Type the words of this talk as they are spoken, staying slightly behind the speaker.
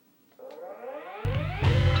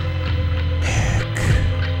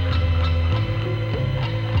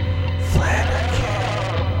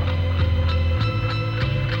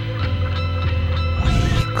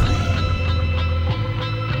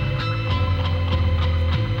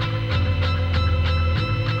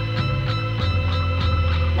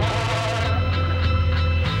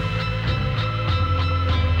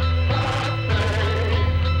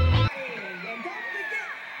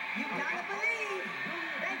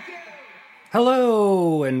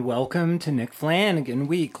Hello and welcome to Nick Flanagan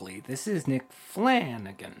Weekly. This is Nick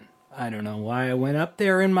Flanagan. I don't know why I went up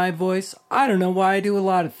there in my voice. I don't know why I do a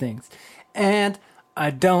lot of things. And I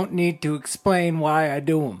don't need to explain why I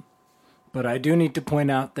do them. But I do need to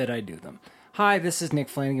point out that I do them. Hi, this is Nick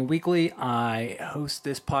Flanagan Weekly. I host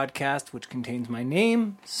this podcast which contains my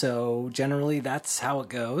name. So generally that's how it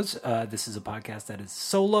goes. This is a podcast that is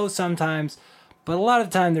solo sometimes. But a lot of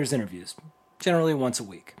the time there's interviews. Generally once a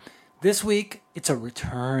week. This week, it's a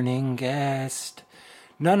returning guest.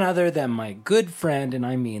 None other than my good friend, and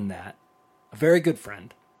I mean that, a very good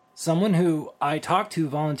friend. Someone who I talk to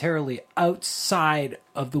voluntarily outside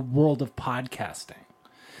of the world of podcasting.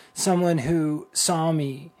 Someone who saw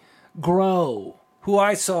me grow, who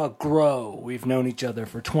I saw grow. We've known each other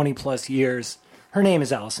for 20 plus years. Her name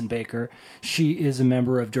is Allison Baker. She is a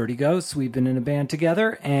member of Dirty Ghosts. We've been in a band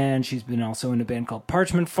together, and she's been also in a band called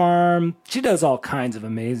Parchment Farm. She does all kinds of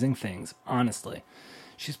amazing things, honestly.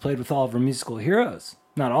 She's played with all of her musical heroes.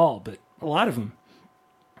 Not all, but a lot of them.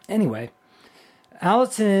 Anyway,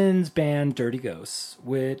 Allison's band Dirty Ghosts,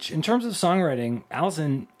 which in terms of songwriting,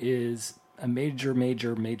 Allison is a major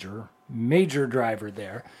driver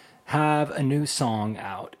there, have a new song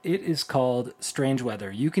out. It is called Strange Weather.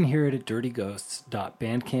 You can hear it at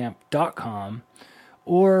dirtyghosts.bandcamp.com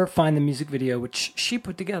or find the music video which she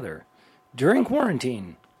put together during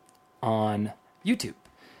quarantine on YouTube.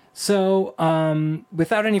 So,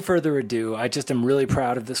 without any further ado, I just am really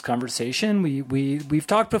proud of this conversation. We've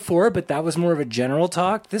talked before, but that was more of a general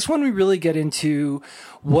talk. This one we really get into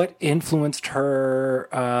what influenced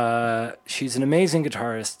her. She's an amazing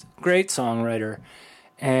guitarist, great songwriter.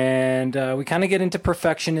 And we kind of get into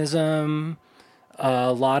perfectionism,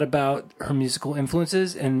 a lot about her musical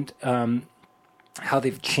influences and how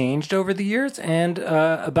they've changed over the years, and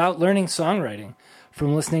about learning songwriting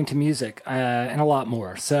from listening to music, and a lot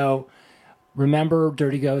more. So remember,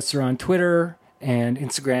 Dirty Ghosts are on Twitter and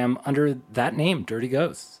Instagram under that name, Dirty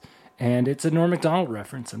Ghosts. And it's a Norm Macdonald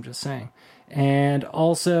reference, I'm just saying. And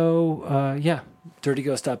also,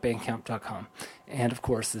 dirtyghost.bandcamp.com. And of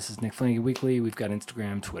course, this is Nick Flanagan Weekly. We've got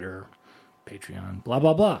Instagram, Twitter, Patreon, blah,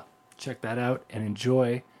 blah, blah. Check that out and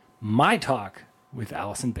enjoy my talk with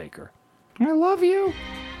Allison Baker. I love you.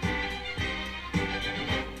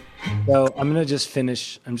 So I'm going to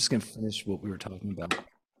finish what we were talking about.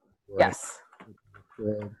 Yes.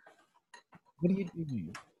 What are you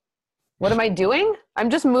doing? What am I doing? I'm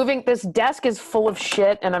just moving. This desk is full of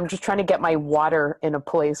shit, and I'm just trying to get my water in a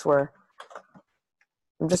place where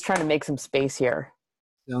I'm just trying to make some space here.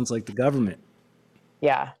 Sounds like the government.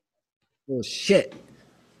 Yeah. Oh, shit.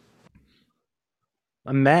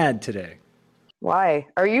 I'm mad today. Why?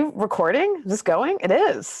 Are you recording? Is this going? It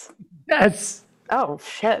is. Yes. Oh,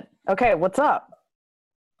 shit. Okay, what's up?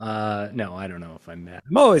 No, I don't know if I'm mad.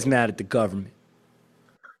 I'm always mad at the government.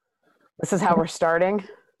 This is how we're starting?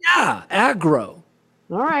 Yeah, aggro.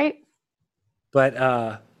 All right. But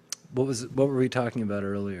what were we talking about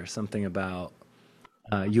earlier? Something about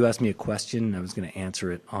you asked me a question and I was going to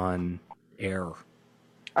answer it on air.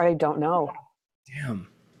 I don't know. Damn.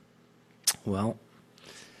 Well,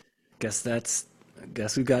 guess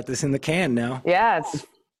we got this in the can now. Yeah, it's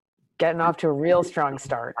getting off to a real strong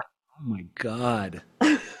start. Oh my God.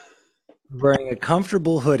 Wearing a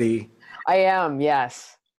comfortable hoodie. I am,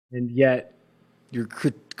 yes. And yet you're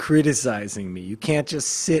criticizing me. You can't just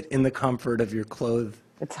sit in the comfort of your clothes.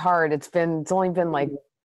 It's hard. It's only been like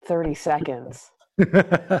 30 seconds.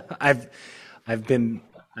 I've been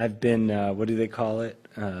what do they call it?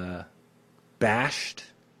 Bashed,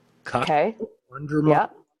 cucked, Okay. undermined.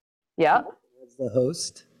 Yeah. As the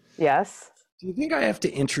host. Yes. Do you think I have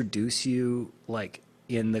to introduce you like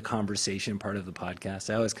in the conversation part of the podcast?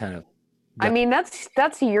 I always kind of. I mean, that's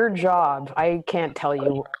your job. I can't tell you.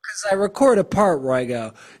 Because I record a part where I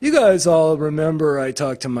go, you guys all remember I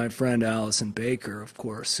talked to my friend Allison Baker, of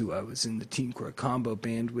course, who I was in the Teen Core Combo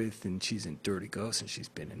band with, and she's in Dirty Ghosts, and she's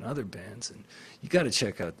been in other bands. And you got to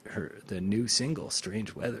check out the new single,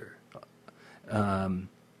 Strange Weather.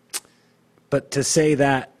 But to say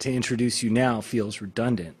that, to introduce you now, feels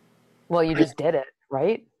redundant. Well, you just did it,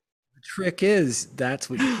 right? The trick is, that's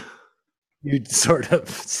what you'd sort of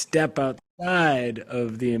step outside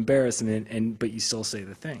of the embarrassment, but you still say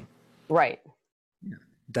the thing. Right. Yeah.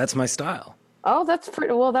 That's my style. Oh, that's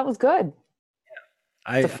pretty well. That was good.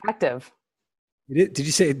 Yeah. It's effective. Did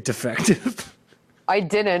you say defective? I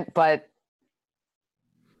didn't, but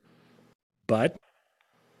I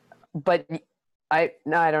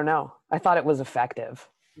don't know. I thought it was effective.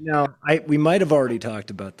 We might have already talked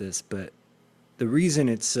about this, but the reason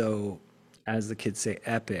it's so, as the kids say,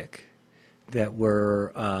 epic, that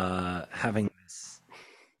we're having this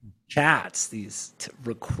chats,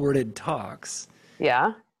 recorded talks,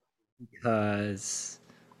 Yeah, because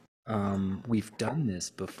we've done this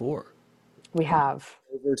before we have.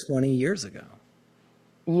 over 20 years ago.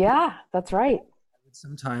 Yeah, that's right.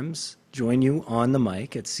 Sometimes join you on the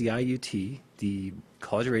mic at CIUT, the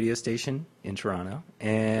college radio station in Toronto, That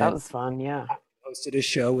and was fun. Yeah. hosted a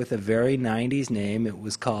show with a very 90s name. It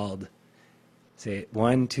was called, say it,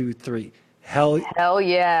 one, two, three, Hell Hell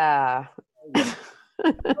yeah. yeah.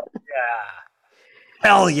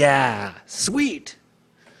 Hell yeah. Sweet.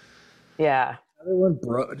 Yeah. Another one,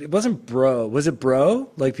 bro. It wasn't bro. Was it bro?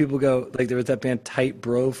 Like people go, like there was that band Tight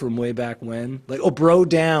Bro from way back when. Like, oh, bro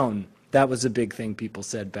down. That was a big thing people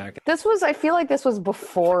said back. I feel like this was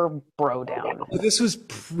before Bro Down. This was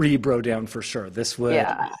pre bro down for sure. This was,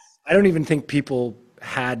 Yeah. I don't even think people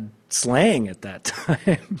had slang at that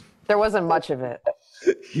time. There wasn't much of it.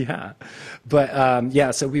 Yeah. But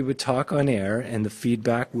yeah, so we would talk on air and the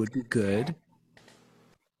feedback would be good.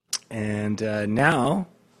 And now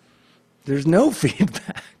there's no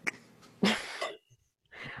feedback.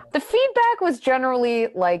 The feedback was generally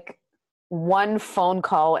like one phone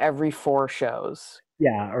call every 4 shows.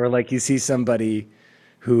 Yeah, or like you see somebody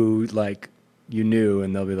who like you knew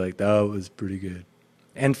and they'll be like, that was pretty good.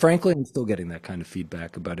 And frankly, I'm still getting that kind of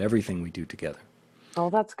feedback about everything we do together. Oh,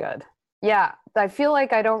 that's good. Yeah, I feel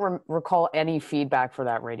like I don't recall any feedback for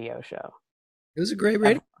that radio show. It was a great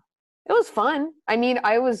radio. It was fun. I mean,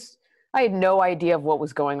 I had no idea of what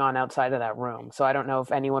was going on outside of that room. So I don't know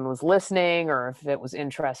if anyone was listening or if it was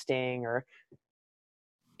interesting or,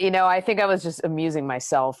 I think I was just amusing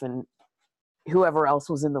myself and whoever else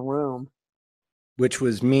was in the room. Which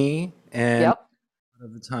was me and Yep.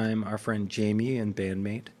 at the time our friend Jamie and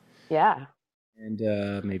bandmate. Yeah. And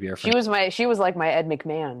maybe our She friend. was like my Ed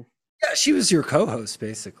McMahon. Yeah, she was your co-host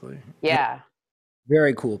basically. Yeah.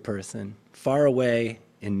 Very cool person. Far away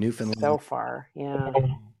in Newfoundland. So far. Yeah.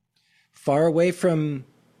 Far away from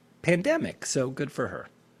pandemic. So good for her.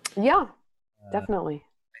 Yeah. Definitely.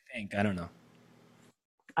 I think. I don't know.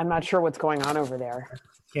 I'm not sure what's going on over there.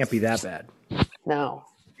 Can't be that bad. No.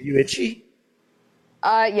 Are you itchy?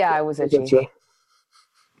 Yeah, I was itchy.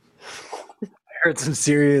 I heard some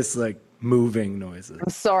serious like moving noises. I'm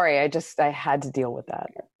sorry. I had to deal with that.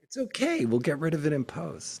 It's okay. We'll get rid of it in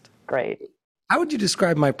post. Great. How would you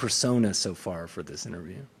describe my persona so far for this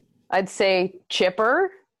interview? I'd say chipper.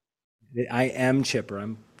 I am chipper.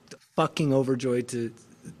 I'm fucking overjoyed to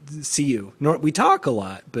see you. We talk a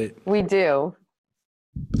lot, but We do.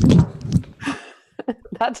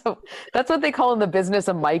 That's what they call in the business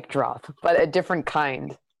a mic drop, but a different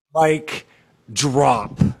kind. like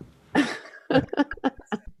drop.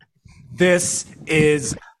 This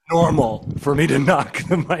is normal for me to knock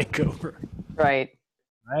the mic over. Right.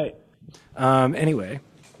 Right. Anyway,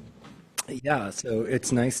 yeah. So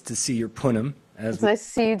it's nice to see your punim. It's nice to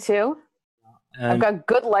see you too. I've got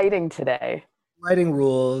good lighting today. Lighting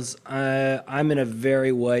rules. I'm in a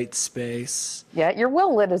very white space, Yeah, you're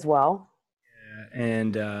well lit as well.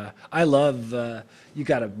 and I love. You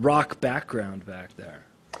got a rock background back there.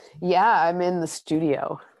 Yeah, I'm in the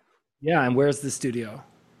studio. Yeah, and where's the studio?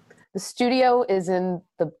 The studio is in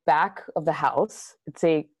the back of the house. It's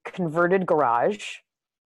a converted garage.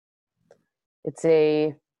 It's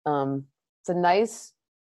a nice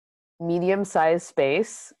medium-sized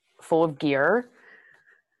space full of gear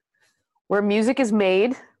where music is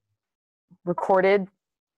made, recorded,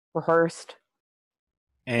 rehearsed,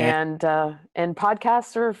 and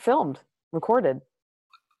podcasts are filmed, recorded.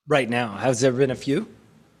 Right now, has there been a few?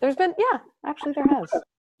 Actually there has.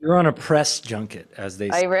 You're on a press junket, as they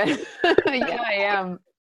say. Yeah, I am.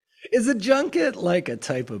 Is a junket like a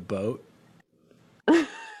type of boat?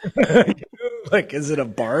 Like, is it a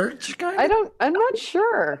barge kind of? I'm not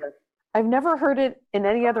sure. I've never heard it in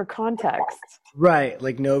any other context. Right.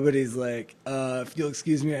 Like nobody's like, if you'll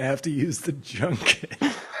excuse me, I have to use the junket.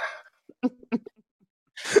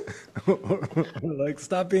 Like,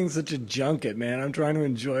 stop being such a junket, man. I'm trying to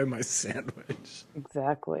enjoy my sandwich.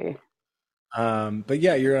 Exactly. But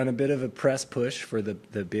yeah, you're on a bit of a press push for the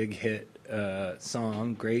big hit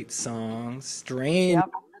song. Great song. Strange. Yep.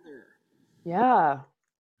 Yeah.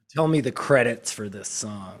 Tell me the credits for this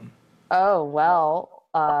song. Oh, well,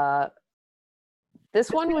 this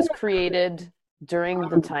one was created during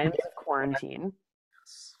the times of quarantine.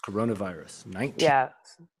 Coronavirus 19. Yeah.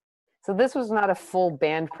 So this was not a full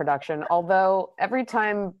band production, although every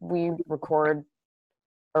time we record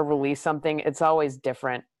or release something, it's always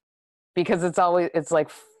different because it's like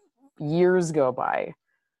years go by.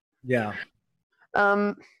 Yeah.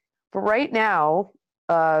 But right now,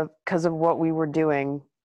 because of what we were doing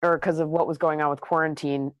or because of what was going on with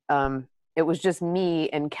quarantine, it was just me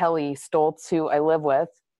and Kelly Stoltz, who I live with,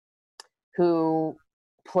 who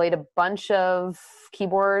played a bunch of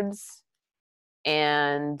keyboards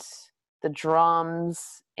and the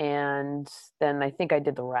drums, and then I think I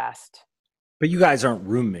did the rest. But you guys aren't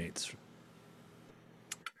roommates.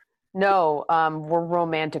 No, we're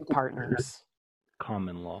romantic partners.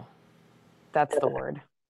 Common law. That's the word.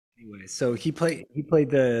 Anyway, so he played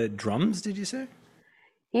the drums, did you say?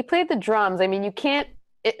 He played the drums. I mean, you can't.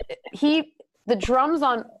 The drums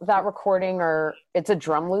on that recording it's a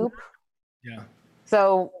drum loop. Yeah.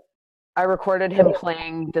 So I recorded him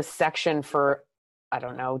playing this section for, I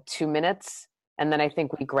don't know, 2 minutes, and then I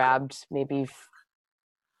think we grabbed maybe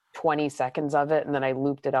 20 seconds of it, and then I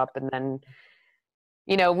looped it up, and then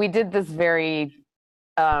we did this very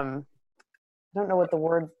I don't know what the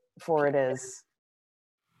word for it is,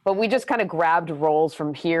 but we just kind of grabbed rolls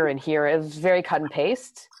from here and here. It was very cut and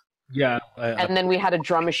paste. Yeah. And then we had a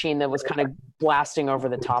drum machine that was kind of blasting over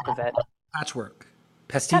the top of it. Patchwork.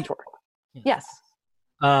 Pastiche. Patchwork. Yes.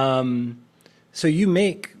 So you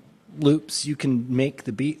make loops, you can make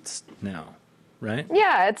the beats now, right?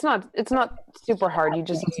 Yeah, it's not super hard. You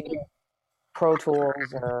just need Pro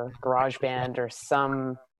Tools or GarageBand or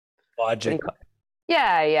some Logic.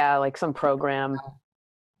 Yeah, like some program.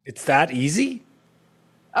 It's that easy?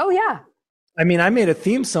 Oh yeah. I mean, I made a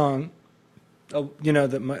theme song.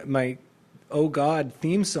 That my Oh God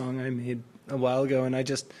theme song I made a while ago, and I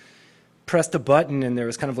just pressed a button and there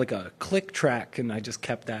was kind of like a click track, and I just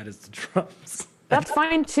kept that as the drums. That's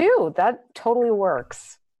fine too. That totally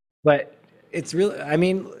works. But it's really, I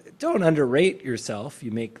mean, don't underrate yourself.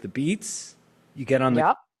 You make the beats, you get on the,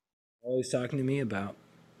 Yep. always talking to me about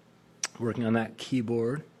working on that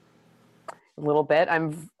keyboard. A little bit.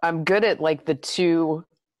 I'm good at like the two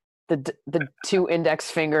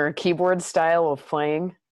index finger keyboard style of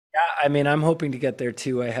playing. Yeah, I mean, I'm hoping to get there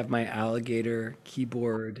too. I have my alligator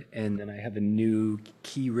keyboard, and then I have a new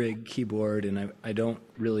Keyrig keyboard, and I don't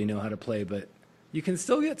really know how to play, but you can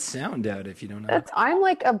still get sound out if you don't know. I'm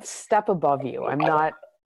like a step above you. I'm not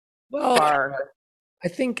Well, far. I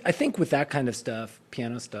think with that kind of stuff,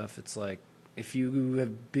 piano stuff, it's like if you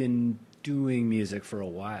have been doing music for a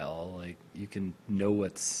while, like you can know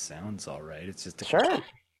what sounds all right. It's just Sure.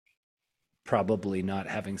 probably not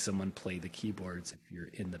having someone play the keyboards if you're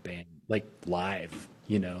in the band, like live,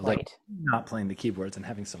 like Right. not playing the keyboards and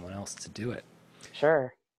having someone else to do it.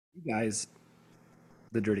 Sure. You guys,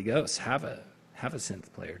 the Dirty Ghosts, have a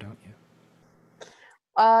synth player, don't you?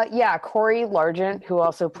 Yeah, Corey Largent, who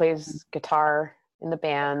also plays guitar in the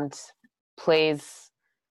band, plays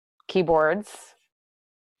keyboards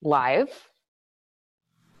live.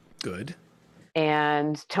 Good.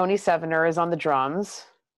 And Tony Sevener is on the drums.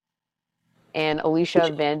 And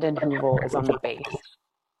Alicia Vanden Heuvel is on the bass.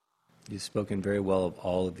 You've spoken very well of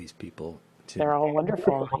all of these people, too. They're all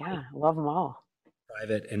wonderful. Yeah, love them all.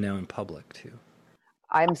 Private and now in public, too.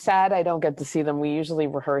 I'm sad I don't get to see them. We usually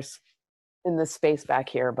rehearse in this space back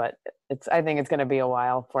here, but I think it's going to be a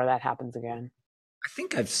while before that happens again. I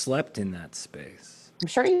think I've slept in that space. I'm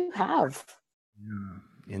sure you have. Yeah.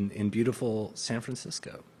 In beautiful San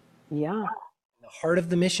Francisco. Yeah. The heart of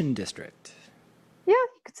the Mission District. Yeah, you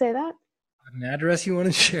could say that. An address you want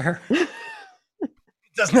to share? It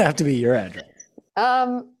doesn't have to be your address.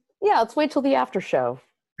 Yeah, let's wait till the after show.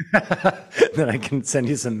 Then I can send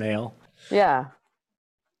you some mail. Yeah.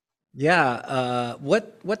 Yeah.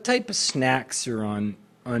 What type of snacks are on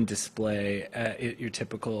display at your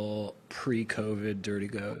typical pre-COVID Dirty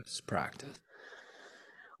Ghost practice?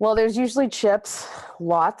 Well, there's usually chips,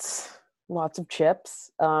 lots of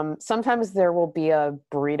chips. Sometimes there will be a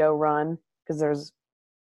burrito run because there's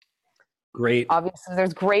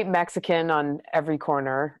great Mexican on every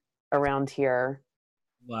corner around here.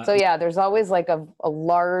 Wow. So yeah, there's always like a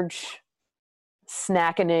large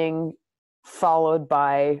snackening followed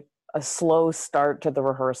by a slow start to the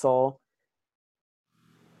rehearsal.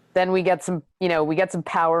 Then we get some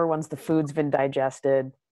power once the food's been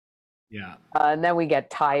digested. Yeah. And then we get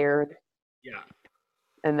tired. Yeah.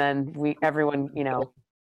 And then everyone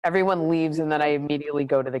leaves, and then I immediately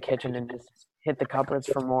go to the kitchen and just hit the cupboards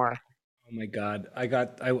for more. Oh my God.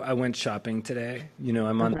 I went shopping today.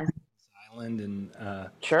 I'm on the island, and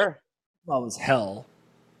Sure. well, it was hell,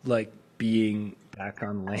 like being back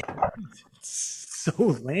on land. It's so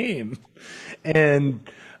lame. And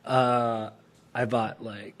I bought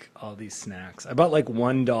like all these snacks. I bought like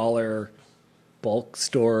 $1 bulk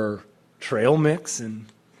store trail mix, and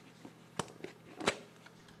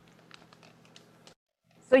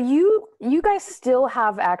So you guys still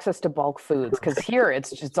have access to bulk foods, because here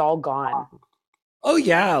it's all gone. oh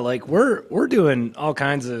yeah, like we're doing all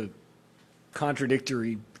kinds of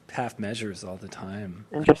contradictory half measures all the time.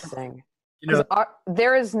 Interesting. You know,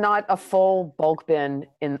 There is not a full bulk bin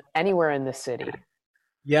in anywhere in the city.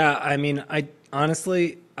 yeah, I mean, I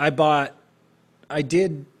honestly, I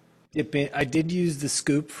did I did use the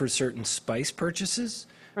scoop for certain spice purchases.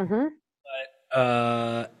 Mm-hmm.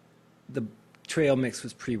 Uh, the trail mix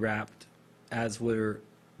was pre-wrapped, as were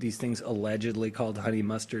these things allegedly called honey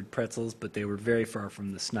mustard pretzels, but they were very far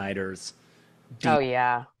from the Snyder's Oh deep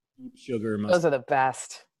yeah, sugar those mustard. are the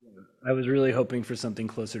best. I was really hoping for something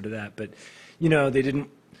closer to that, but you know, they didn't.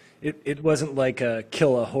 It wasn't like a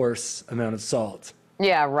kill a horse amount of salt,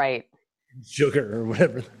 Yeah, right. sugar, or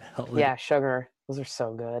whatever the hell it is. Yeah, sugar. Those are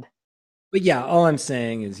so good. But yeah, all I'm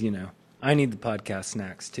saying is, you know, I need the podcast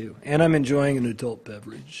snacks too, and I'm enjoying an adult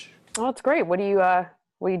beverage, Oh, that's great. What are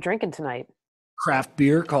you drinking tonight? craft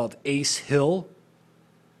beer called Ace Hill.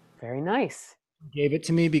 Very nice. Gave it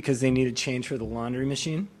to me because they needed change for the laundry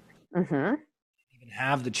machine. Mm-hmm. Even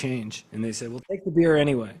have the change, and they said, "We'll take the beer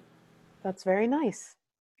anyway." That's very nice.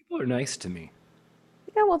 People are nice to me.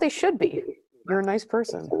 Yeah, well, they should be. You're a nice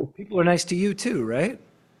person. People are nice to you too, right?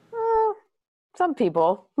 Uh, some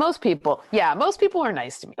people. Most people. Yeah, most people are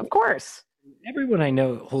nice to me. Of course. Everyone I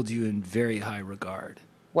know holds you in very high regard.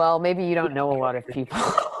 Well, maybe you don't know a lot of people.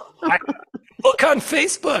 I, look on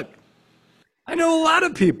Facebook. I know a lot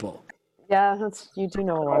of people. Yeah, you do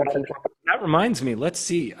know a lot of people. That reminds me. Let's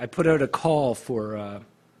see. I put out a call for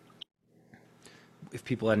if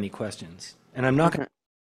people had any questions, and I'm not going to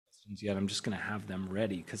questions yet. I'm just going to have them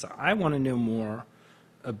ready because I want to know more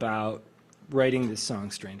about writing this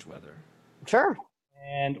song, "Strange Weather," Sure.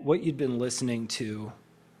 and what you'd been listening to.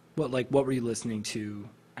 What were you listening to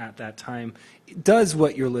at that time? Does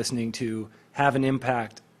what you're listening to have an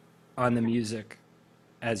impact on the music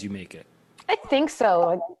as you make it? I think so.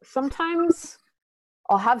 Like sometimes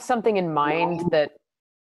I'll have something in mind that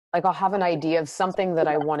like I'll have an idea of something that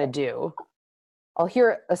I want to do. I'll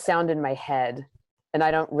hear a sound in my head and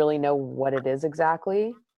I don't really know what it is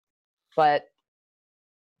exactly, but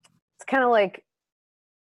it's kind of like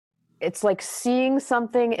it's like seeing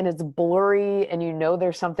something and it's blurry and you know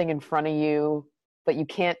there's something in front of you, but you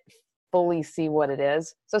can't fully see what it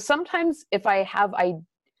is. So sometimes if I have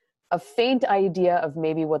a faint idea of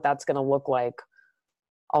maybe what that's going to look like,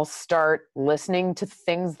 I'll start listening to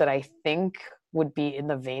things that I think would be in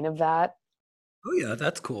the vein of that. Oh yeah,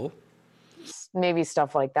 that's cool. Maybe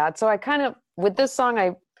stuff like that. So I kind of with this song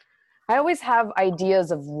I always have ideas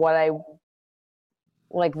of what I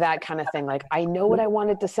like, that kind of thing. Like I know what I want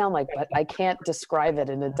it to sound like, but I can't describe it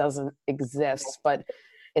and it doesn't exist. But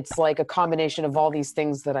it's like a combination of all these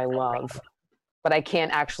things that I love. But I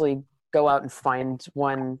can't actually go out and find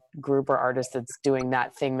one group or artist that's doing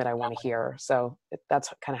that thing that I want to hear. So that's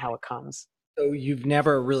kind of how it comes. So you've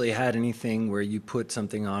never really had anything where you put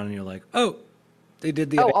something on and you're like, oh, they did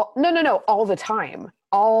the. No, all the time.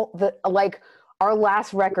 All the like our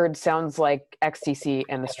last record sounds like XTC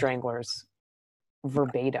and the Stranglers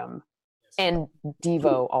verbatim, and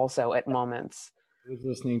Devo also at moments. I was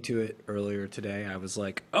listening to it earlier today. I was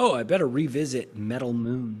like, oh, I better revisit Metal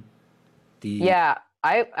Moon. Yeah,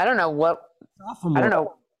 I don't know what sophomore. I don't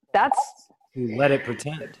know. That's who Let It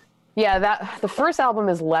Pretend. Yeah, that the first album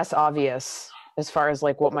is less obvious as far as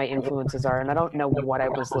like what my influences are, and I don't know what I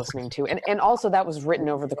was listening to, and also that was written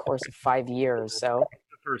over the course of 5 years. So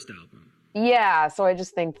the first album. Yeah, so I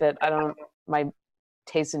just think that my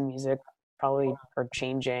tastes in music probably are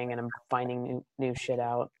changing, and I'm finding new shit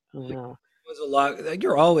out. I don't know. It was a lot.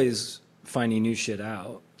 You're always finding new shit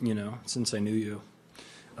out. You know, since I knew you.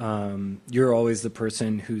 You're always the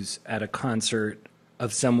person who's at a concert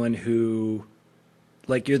of someone who,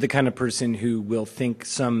 like, you're the kind of person who will think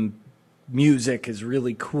some music is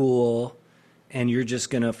really cool and you're just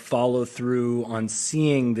going to follow through on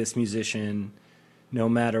seeing this musician no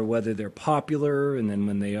matter whether they're popular and then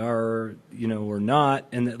when they are, you know, or not.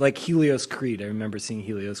 And like Helios Creed, I remember seeing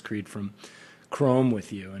Helios Creed from Chrome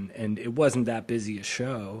with you, and it wasn't that busy a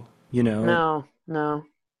show, you know? No.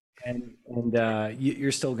 And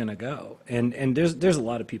you're still gonna go, and there's a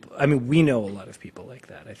lot of people. I mean, we know a lot of people like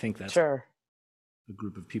that. I think that's sure a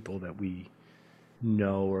group of people that we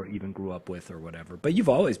know or even grew up with or whatever. But you've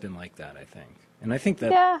always been like that, I think, and I think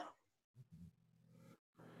that. Yeah.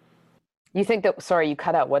 You think that? Sorry, you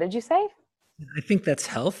cut out. What did you say? I think that's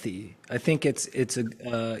healthy. I think it's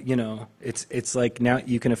a you know, it's like now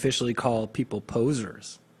you can officially call people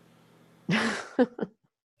posers.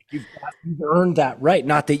 You've earned that right.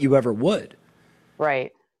 Not that you ever would.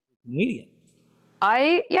 Right. Canadian.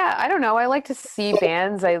 I don't know. I like to see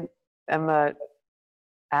bands. I am a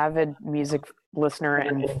avid music listener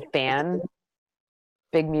and fan,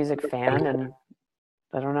 big music fan, and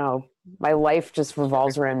I don't know. My life just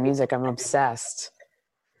revolves around music. I'm obsessed.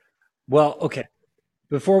 Well, okay.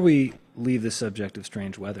 Before we leave the subject of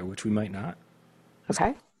strange weather, which we might not,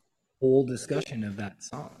 Okay. whole discussion of that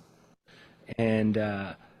song. And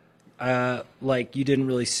like you didn't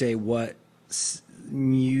really say what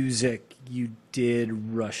music you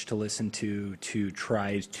did rush to listen to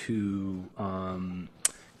try to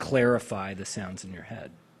clarify the sounds in your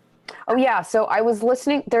head. Oh yeah. So I was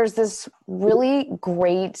listening. There's this really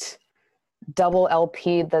great double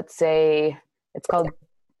LP it's called,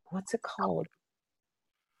 what's it called?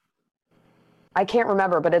 I can't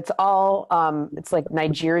remember, but it's all, it's like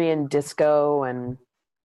Nigerian disco, and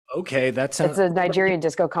Okay, that it's sounds. a Nigerian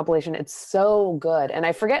disco compilation. It's so good. And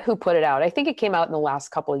I forget who put it out. I think it came out in the last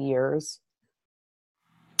couple of years.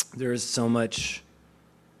 There's so much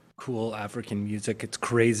cool African music. It's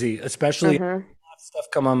crazy, especially Hmm. stuff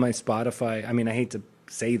come on my Spotify. I mean, I hate to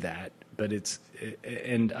say that, but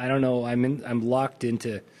and I don't know. I'm locked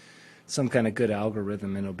into some kind of good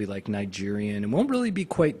algorithm, and it'll be like Nigerian. It won't really be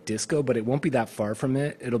quite disco, but it won't be that far from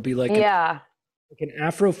it. It'll be Yeah. like an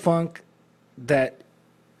Afro funk that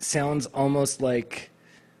sounds almost like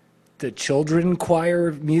the children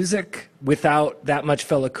choir music without that much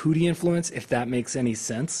Fela Kuti influence, if that makes any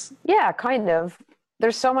sense. Yeah, kind of.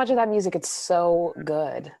 There's so much of that music. It's so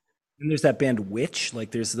good. And there's that band Witch, like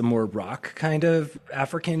there's the more rock kind of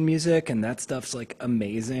African music, and that stuff's like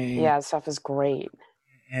amazing. Yeah, stuff is great.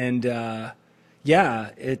 And yeah,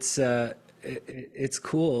 it's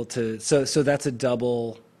cool to so that's a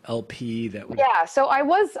double LP that was Yeah, so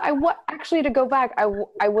actually, to go back, I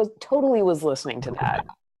was totally was listening to that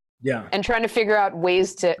yeah. and trying to figure out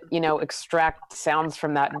ways to, extract sounds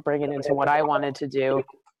from that and bring it into what I wanted to do.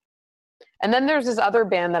 And then there's this other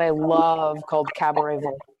band that I love called Cabaret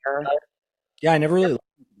Voltaire. Yeah, I never really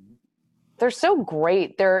They're so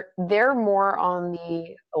great. They're more on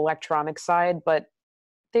the electronic side, but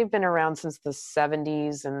they've been around since the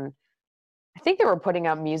 70s, and I think they were putting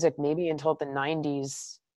out music maybe until the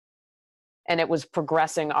 90s, and it was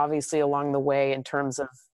progressing obviously along the way in terms of,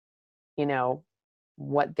 you know,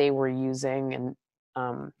 what they were using, and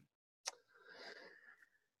um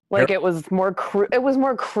like it was more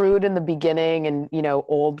crude in the beginning, and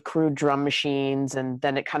old crude drum machines, and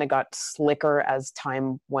then it kind of got slicker as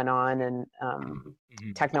time went on, and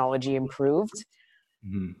Mhm, technology improved.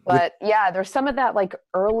 mhm. But yeah, there's some of that like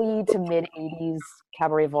early to mid 80s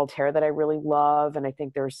Cabaret Voltaire that I really love, and I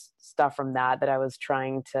think there's stuff from that I was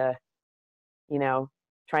you know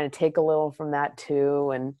trying to take a little from that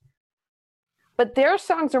too. And but their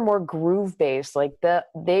songs are more groove based, like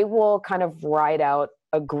they will kind of ride out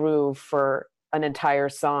a groove for an entire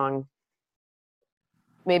song,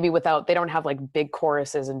 maybe without, they don't have like big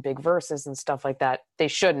choruses and big verses and stuff like that. They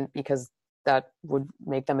shouldn't, because that would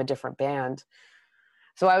make them a different band.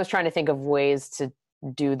 So I was trying to think of ways to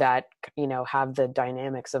do that, have the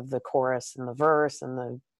dynamics of the chorus and the verse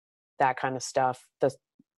and that kind of stuff, the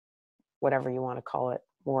whatever you want to call it,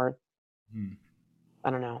 more, Mhm. I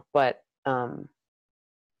don't know. But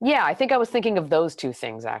yeah, I think I was thinking of those two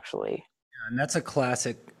things actually. And that's a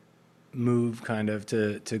classic move, kind of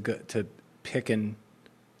to pick and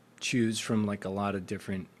choose from like a lot of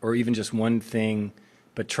different, or even just one thing,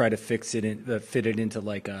 but try to fit it into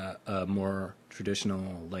like a more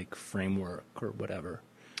traditional like framework or whatever.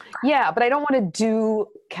 Yeah, but I don't want to do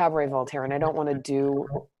Cabaret Voltaire, and I don't want to do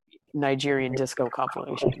Nigerian disco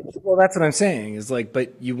compilations. Well, that's what I'm saying is like,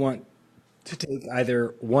 but you want to take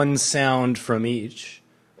either one sound from each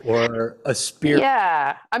or a spirit.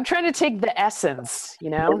 Yeah, I'm trying to take the essence,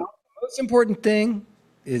 The most important thing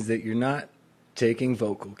is that you're not taking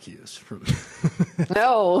vocal cues from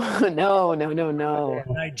No, no, no, no, no.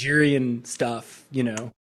 Nigerian stuff, you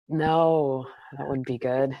know. No, that wouldn't be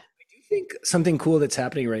good. I think something cool that's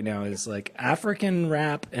happening right now is like African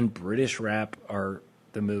rap and British rap are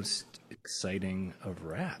the most exciting of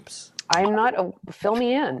raps. I'm not, fill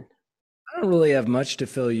me in. I don't really have much to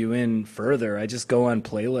fill you in further. I just go on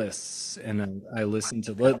playlists and I listen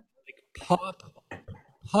to like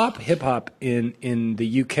pop hip hop in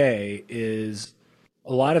the UK is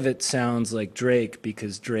a lot of it sounds like Drake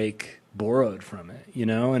because Drake borrowed from it, you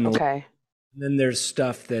know? And Okay. then there's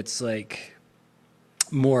stuff that's like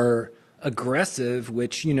more aggressive,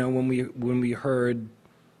 which, you know, when we heard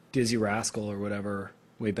Dizzy Rascal or whatever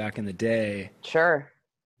way back in the day, Sure.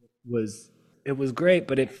 was it was great,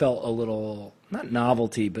 but it felt a little not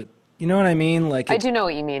novelty, but you know what I mean? Like I it's do know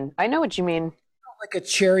what you mean. I know what you mean. like a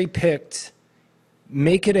cherry picked,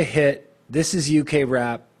 make it a hit. This is UK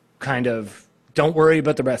rap kind of. Don't worry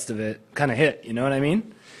about the rest of it. Kind of hit. You know what I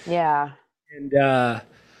mean? Yeah. And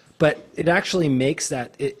but it actually makes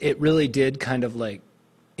that. It really did kind of like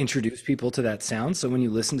introduce people to that sound. So when you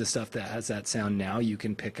listen to stuff that has that sound now, you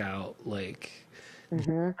can pick out like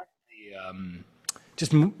Hmm. the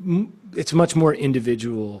just it's much more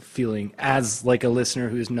individual feeling as like a listener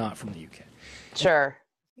who is not from the UK. Sure.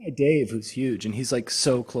 Yeah, Dave, who's huge, and he's like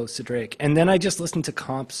so close to Drake. And then I just listened to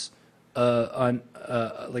comps on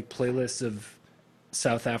like playlists of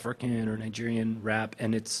South African or Nigerian rap,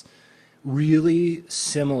 and it's really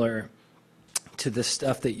similar to the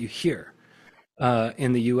stuff that you hear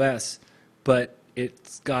in the U.S., but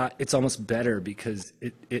it's almost better because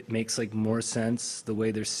it makes like more sense the way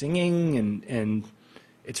they're singing and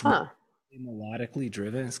it's really Huh. melodically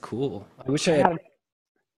driven. It's cool. I wish I I had. gotta,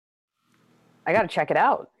 I gotta check it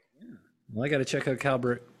out. Well, I got to check out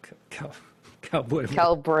Cowboy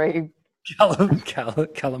Calibrate.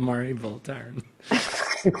 Calamari Voltaire.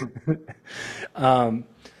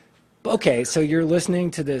 Okay, so you're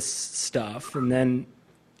listening to this stuff, and then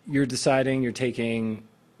you're deciding you're taking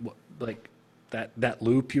like that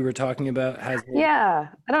loop you were talking about has. Yeah.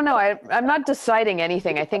 I don't know. I'm not deciding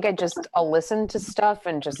anything. I think I'll listen to stuff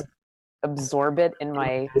and just absorb it in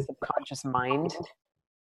my subconscious mind.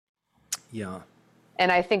 Yeah.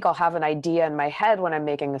 And I think I'll have an idea in my head when I'm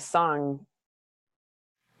making a song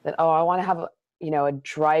that, oh, I want to have a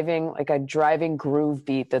driving groove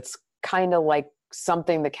beat that's kind of like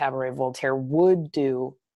something that Cabaret Voltaire would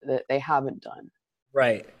do that they haven't done.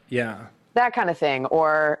 Right. Yeah. That kind of thing.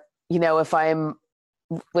 Or, if I'm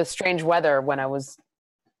with Strange Weather, when I was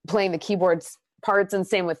playing the keyboards parts, and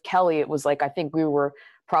same with Kelly, it was like I think we were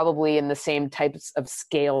probably in the same types of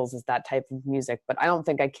scales as that type of music, but I don't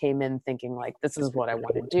think I came in thinking like this is what I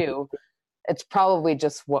want to do. It's probably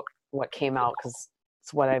just what came out because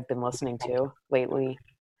it's what I've been listening to lately.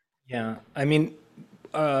 Yeah. I mean,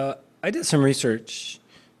 I did some research,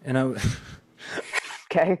 and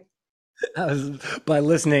Okay. I was by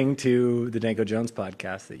listening to the Danko Jones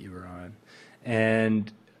podcast that you were on,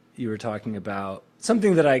 and you were talking about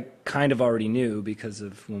something that I kind of already knew because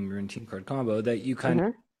of when we were in Team Card Combo, that you kind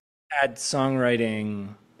of had songwriting,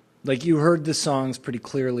 like you heard the songs pretty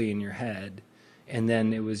clearly in your head, and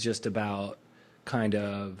then it was just about kind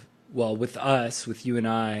of, well, with you and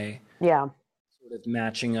I, Yeah. sort of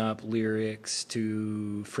matching up lyrics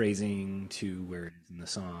to phrasing to where it is in the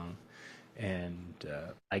song. And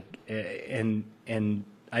and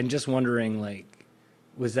I'm just wondering, like,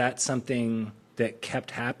 was that something that kept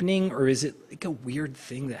happening, or is it like a weird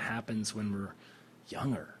thing that happens when we're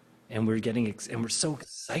younger and we're and we're so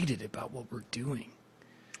excited about what we're doing?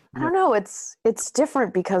 I don't know. It's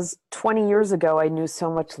different because 20 years ago I knew so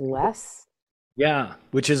much less. Yeah,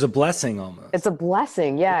 which is a blessing almost. It's a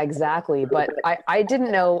blessing. Yeah, exactly. But I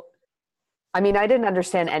didn't know. I mean, I didn't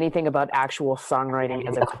understand anything about actual songwriting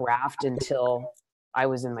as a craft until I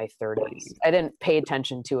was in my 30s. I didn't pay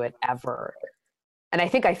attention to it ever. And I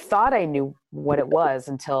think I thought I knew what it was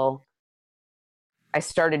until I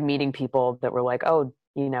started meeting people that were like, oh,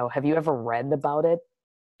 have you ever read about it?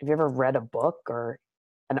 Have you ever read a book or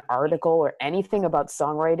an article or anything about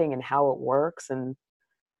songwriting and how it works? And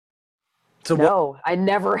So no, I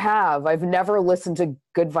never have. I've never listened to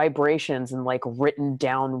Good Vibrations and like written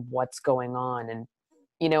down what's going on and,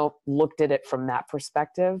 looked at it from that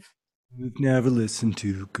perspective. you've never listened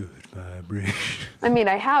to Good Vibration. I mean,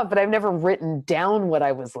 I have, but I've never written down what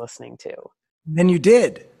I was listening to. Then you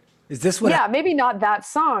did. Is this what? Yeah, maybe not that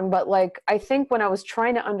song, but like I think when I was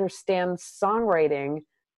trying to understand songwriting,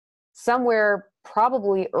 somewhere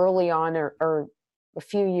probably early on or a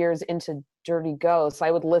few years into Dirty Ghosts,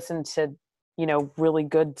 I would listen to, really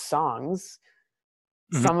good songs,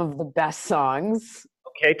 some of the best songs.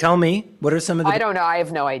 Okay, tell me, what are some of the? I don't know. I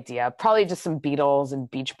have no idea. Probably just some Beatles and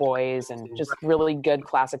Beach Boys and just really good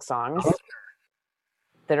classic songs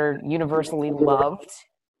that are universally loved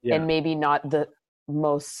and maybe not the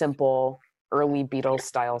most simple early Beatles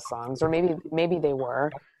style songs, or maybe they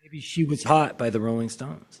were. Maybe She Was Hot by the Rolling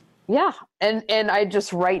Stones. Yeah. And I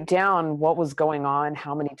just write down what was going on,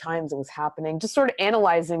 how many times it was happening, just sort of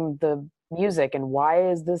analyzing the music and why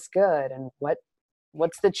is this good and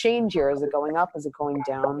what's the change here? Is it going up? Is it going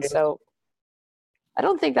down? So I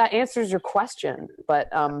don't think that answers your question, but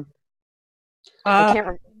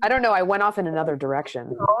I don't know. I went off in another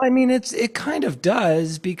direction. I mean, it kind of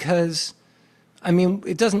does, because I mean,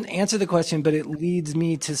 it doesn't answer the question, but it leads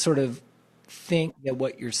me to sort of think that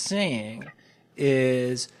what you're saying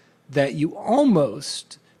is that you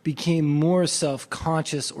almost became more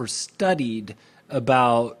self-conscious or studied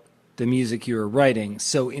about the music you were writing.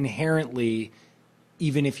 So inherently,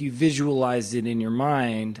 even if you visualized it in your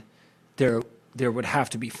mind, there would have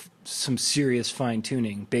to be some serious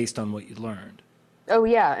fine-tuning based on what you learned. Oh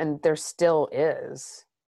yeah, and there still is.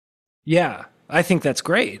 Yeah. I think that's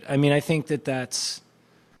great. I mean, I think that that's,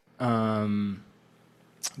 um,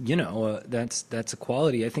 that's a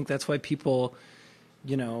quality. I think that's why people,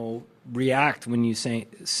 react when you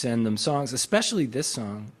send them songs, especially this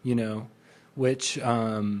song, which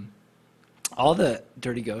all the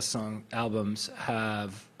Dirty Ghost song albums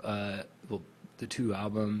have, well, the two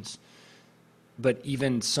albums, but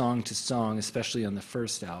even song to song, especially on the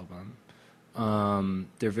first album,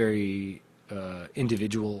 they're very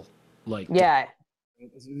individual, like Yeah.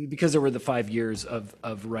 because there were the 5 years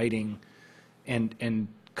of writing and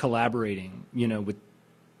collaborating, with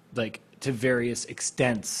like to various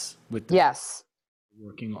extents with the Yes.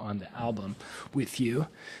 working on the album with you.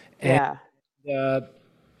 And Yeah. uh,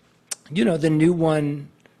 the new one,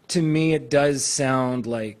 to me, it does sound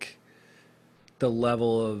like the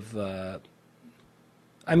level of the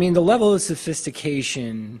level of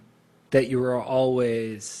sophistication that you were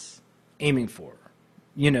always aiming for,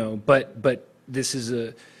 but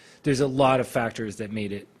there's a lot of factors that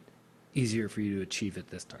made it easier for you to achieve it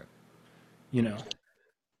this time, you know.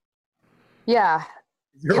 Yeah.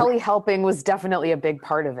 Kelly helping was definitely a big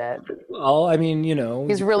part of it. Well, I mean,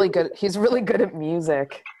 He's really good. He's really good at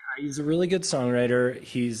music. he's a really good songwriter.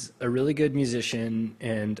 He's a really good musician,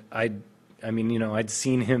 and I'd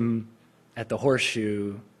seen him at the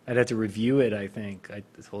Horseshoe. I'd have to review it. I think I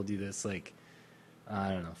told you this, like, I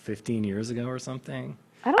don't know, 15 years ago or something.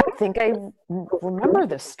 I don't think I remember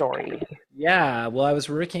this story. Yeah, well, I was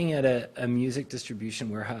working at a music distribution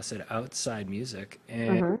warehouse at Outside Music,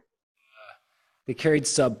 and Hmm. they carried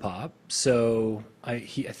Sub Pop. So I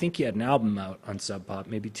think he had an album out on Sub Pop,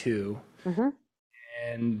 maybe two. Hmm.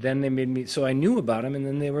 And then they made me, so I knew about him, and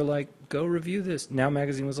then they were like, "Go review this." Now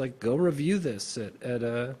Magazine was like, "Go review this at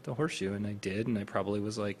the Horseshoe," and I did, and I probably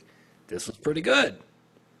was like, "This was pretty good.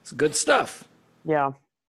 It's good stuff," Yeah.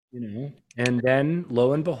 And then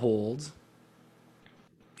lo and behold,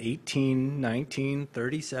 18, 19,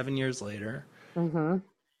 37 years later, Hmm.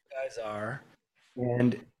 guys are,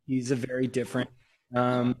 and he's a very different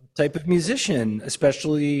type of musician,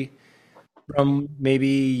 especially from maybe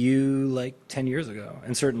you like 10 years ago,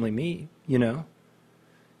 and certainly me,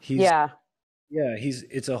 he's Yeah. yeah,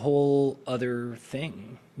 it's a whole other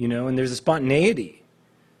thing, and there's a spontaneity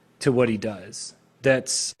to what he does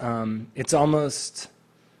that's it's almost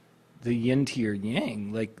the yin to your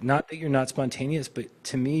yang. Like, not that you're not spontaneous, but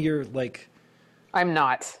to me you're like I'm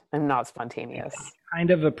not. I'm not spontaneous. kind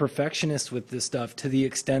of a perfectionist with this stuff, to the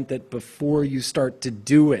extent that before you start to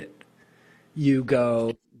do it, you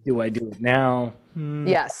go, do I do it now?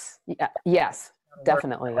 Yes. Yeah. Yes.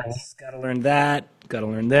 Definitely. Gotta learn that, gotta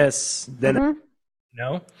learn this, then, Hmm. you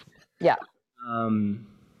know? Yeah. Um,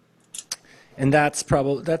 and that's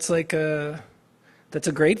a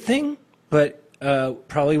great thing, but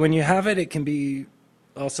probably when you have it, it can be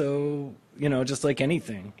also, just like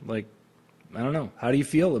anything. Like, I don't know. How do you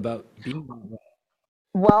feel about being on that?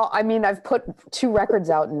 Well, I mean, I've put 2 records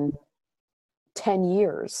out in 10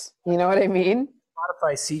 years. You know what I mean?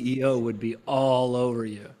 Spotify CEO would be all over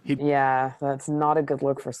you. Yeah, that's not a good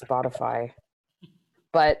look for Spotify.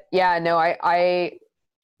 But yeah, no, I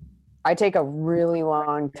take a really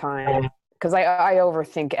long time because I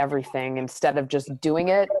overthink everything instead of just doing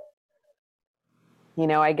it.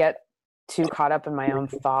 I get too caught up in my own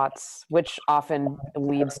thoughts, which often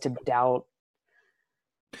leads to doubt.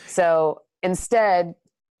 So instead,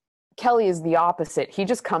 Kelly is the opposite. He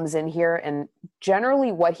just comes in here, and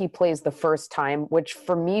generally what he plays the first time, which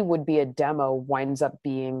for me would be a demo, winds up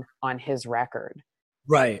being on his record.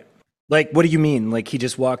 Right. Like, what do you mean? Like, he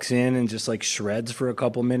just walks in and just like shreds for a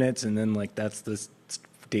couple minutes, and then like that's the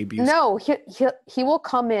debut. No, he will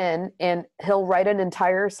come in and he'll write an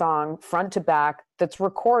entire song front to back that's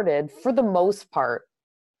recorded for the most part.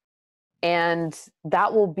 And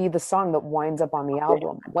that will be the song that winds up on the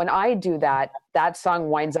album. When I do that, that song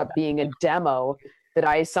winds up being a demo that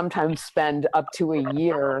I sometimes spend up to a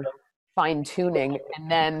year fine tuning.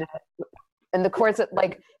 And then in the course of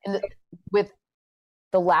with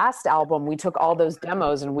the last album, we took all those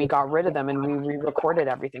demos and we got rid of them and we re-recorded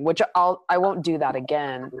everything, which I won't do that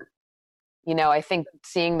again. I think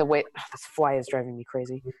seeing the way this fly is driving me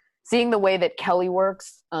crazy, seeing the way that Kelly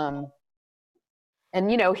works, and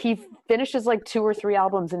he finishes like 2 or 3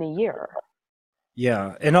 albums in a year.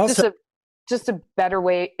 Yeah, and also Just a better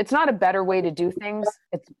way. It's not a better way to do things.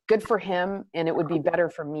 It's good for him, and it would be better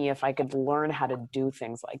for me if I could learn how to do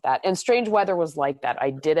things like that. And Strange Weather was like that. I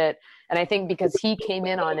did it, and I think because he came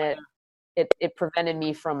in on it, it prevented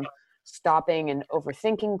me from stopping and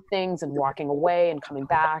overthinking things and walking away and coming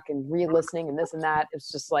back and re-listening and this and that.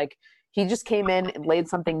 It's just like he just came in and laid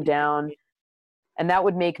something down, and that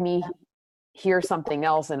would make me hear something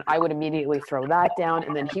else and I would immediately throw that down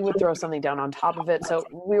and then he would throw something down on top of it. So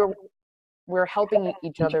we were helping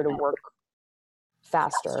each other to work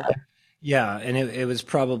faster. Yeah, and it was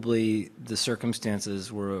probably the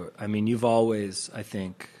circumstances were, I mean, you've always, I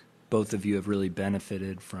think, both of you have really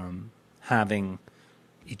benefited from having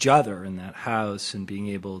each other in that house and being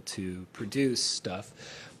able to produce stuff.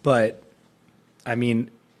 But I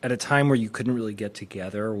mean, at a time where you couldn't really get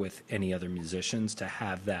together with any other musicians to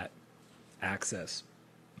have that access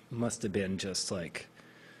must have been just like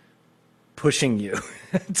pushing you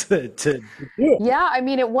to Yeah, I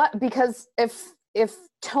mean it what because if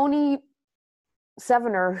Tony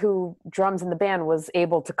Sevener, who drums in the band, was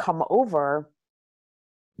able to come over,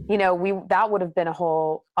 we that would have been a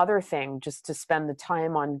whole other thing, just to spend the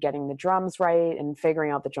time on getting the drums right and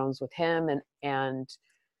figuring out the drums with him and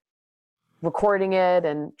recording it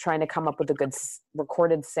and trying to come up with a good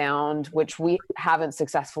recorded sound, which we haven't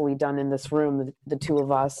successfully done in this room, the two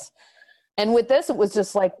of us. And with this, it was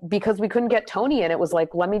just like, because we couldn't get Tony in, it was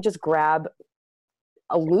like, let me just grab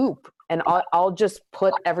a loop and I'll just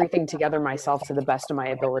put everything together myself to the best of my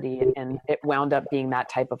ability. And it wound up being that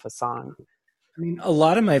type of a song. I mean, a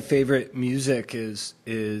lot of my favorite music is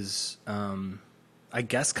I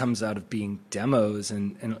guess comes out of being demos,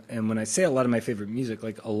 and when I say a lot of my favorite music,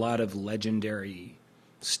 like a lot of legendary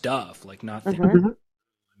stuff, like not things. Mm-hmm.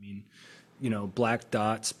 I mean, Black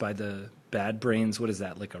Dots by the Bad Brains. What is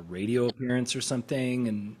that? Like a radio appearance or something?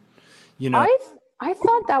 And I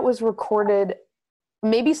thought that was recorded.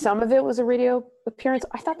 Maybe some of it was a radio appearance.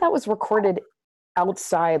 I thought that was recorded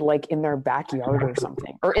outside, like in their backyard or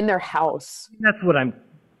something, or in their house. That's what I'm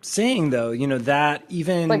saying, though. That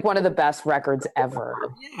even like one of the best records ever.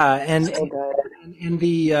 Yeah, and so good. And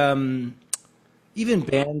the even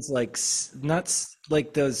bands like not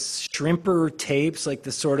like those Shrimper tapes, like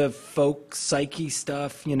the sort of folk psyche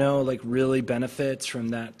stuff, like really benefits from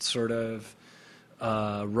that sort of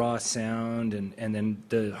raw sound, and then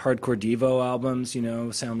the Hardcore Devo albums,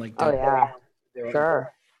 sound like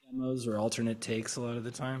sure demos or alternate takes a lot of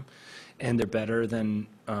the time, and they're better than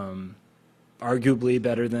arguably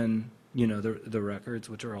better than the records,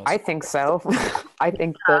 which are also. I think so. I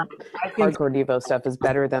think the Hardcore Devo stuff is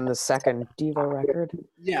better than the second Devo record.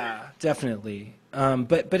 Yeah, definitely.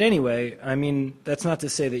 But anyway, I mean, that's not to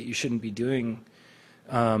say that you shouldn't be doing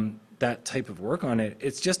that type of work on it.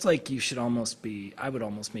 It's just like you should almost be. I would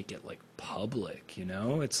almost make it like public.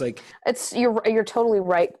 It's like you're totally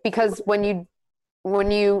right, because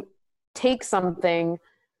when you take something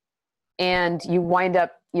and you wind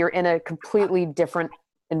up, you're in a completely different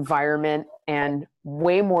environment and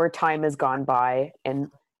way more time has gone by and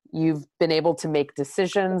you've been able to make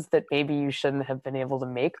decisions that maybe you shouldn't have been able to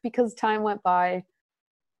make because time went by.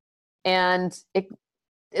 And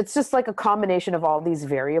it's just like a combination of all these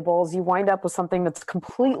variables. You wind up with something that's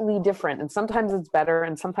completely different, and sometimes it's better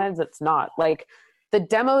and sometimes it's not. Like the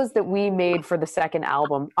demos that we made for the second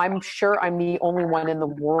album, I'm sure I'm the only one in the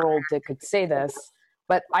world that could say this,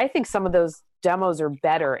 but I think some of those demos are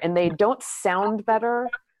better, and they don't sound better,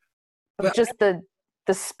 but just the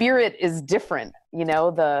spirit is different. You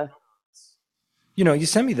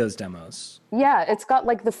sent me those demos. Yeah, it's got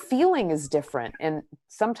like the feeling is different, and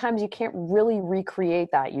sometimes you can't really recreate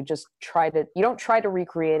that. You don't try to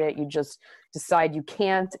recreate it. You just decide you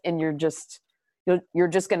can't, and you're just going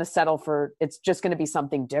to settle for, it's just going to be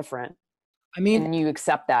something different. I mean, and you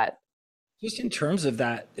accept that. Just in terms of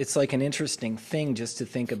that, it's like an interesting thing just to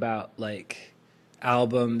think about, like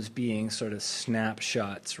albums being sort of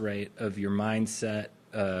snapshots, right, of your mindset,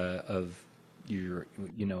 of your,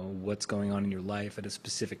 what's going on in your life at a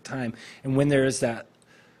specific time. And when there is that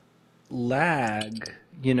lag,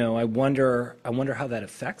 I wonder how that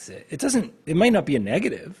affects it. It might not be a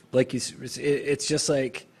negative, like it's just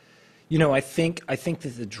like, I think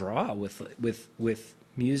that the draw with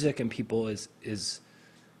music and people is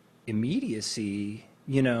immediacy,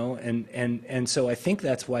 and so I think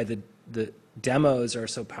that's why the demos are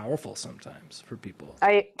so powerful sometimes for people.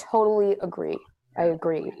 I totally agree.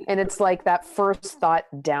 And it's like that first thought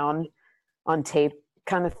down on tape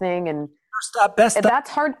kind of thing, and first thought, best thought. That's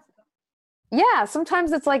hard. Yeah,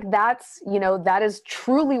 sometimes it's like that is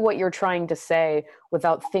truly what you're trying to say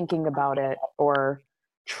without thinking about it or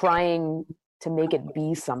trying to make it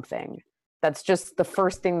be something. That's just the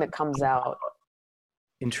first thing that comes out.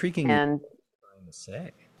 Intriguing. And trying to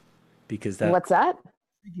say, because what's that?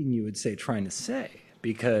 Intriguing, you would say trying to say,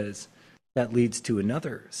 because that leads to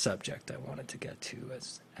another subject I wanted to get to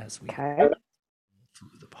as we go through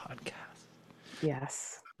the podcast.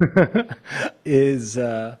 Yes. Is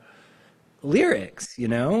lyrics. You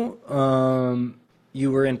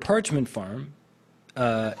were in Parchment Farm,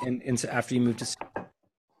 and so after you moved to,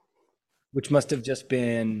 which must have just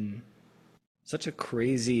been such a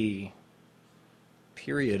crazy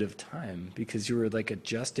period of time because you were like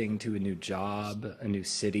adjusting to a new job, a new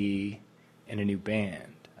city, and a new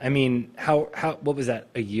band. I mean, how what was that?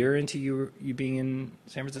 A year into you being in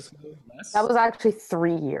San Francisco? That Less? was actually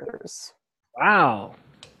 3 years. Wow.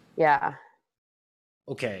 Yeah.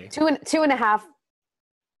 Okay. Two and a half,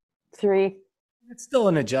 three. It's still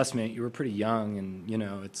an adjustment. You were pretty young,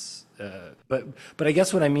 and it's. But I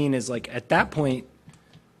guess what I mean is like at that point,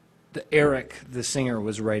 Eric, the singer,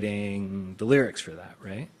 was writing the lyrics for that,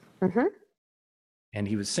 right? Hmm. And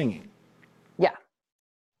he was singing. Yeah.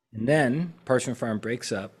 And then Parchment Farm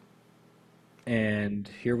breaks up, and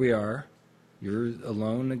here we are. You're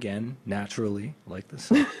alone again, naturally, like the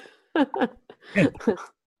sun.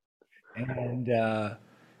 And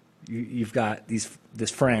you've got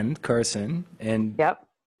this friend Carson, Yep.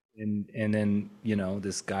 and then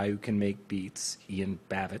this guy who can make beats, Ian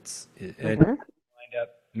Bavitz, and Hmm. wind up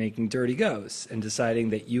making Dirty Ghosts and deciding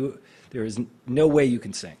that there is no way you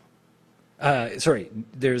can sing. Sorry,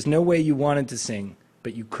 there's no way you wanted to sing,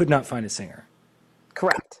 but you could not find a singer.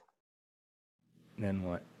 Correct. And then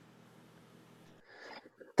what?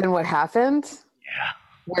 Then what happened? Yeah.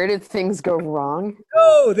 Where did things go wrong?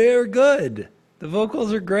 Oh, they're good. The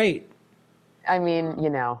vocals are great. I mean,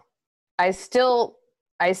 I still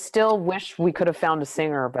wish we could have found a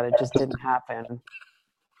singer, but it just didn't happen.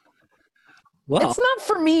 Well, It's not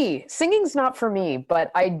for me. Singing's not for me,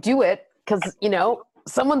 but I do it because,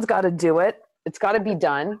 someone's got to do it. It's got to be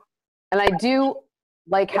done. And I do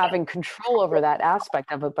like having control over that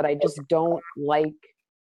aspect of it, but I just don't like,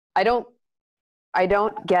 I don't, I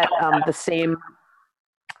don't get the same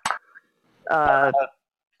uh,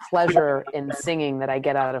 pleasure in singing that I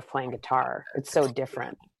get out of playing guitar. It's so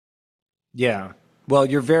different. yeah. Well,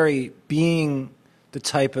 you're being the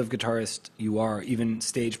type of guitarist you are, even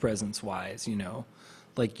stage presence wise,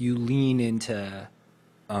 like you lean into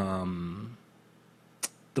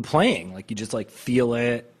the playing, like you just like feel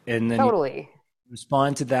it and then you Totally.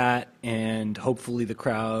 respond to that, and hopefully the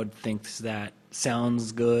crowd thinks that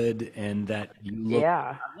sounds good and that you look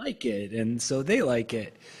Yeah. like it, and so they like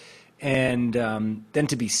it. And then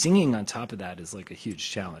to be singing on top of that is like a huge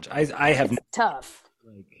challenge. I have no It's tough.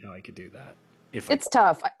 like how I could do that if I It's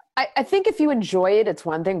tough. I think if you enjoy it, it's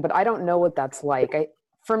one thing, but I don't know what that's like.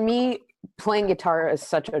 For me, playing guitar is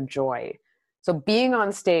such a joy. So being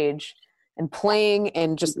on stage and playing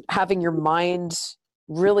and just having your mind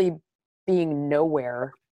really being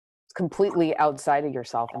nowhere, completely outside of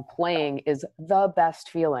yourself, and playing is the best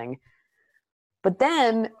feeling. But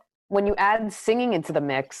then when you add singing into the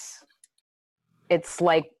mix, it's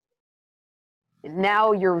like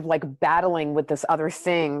now you're like battling with this other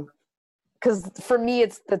thing. Because for me,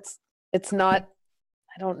 it's not.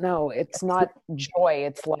 I don't know. It's not joy.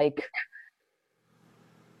 It's like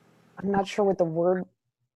I'm not sure what the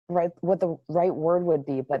right word would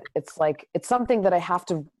be, but it's like it's something that I have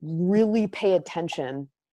to really pay attention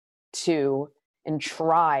to and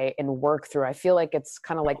try and work through. I feel like it's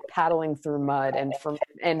kind of like paddling through mud, and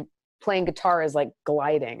playing guitar is like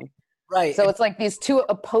gliding. right. So it's like these two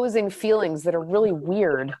opposing feelings that are really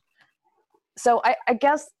weird. So I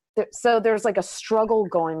guess so there's like a struggle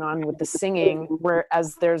going on with the singing,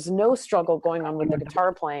 whereas there's no struggle going on with the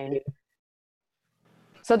guitar playing.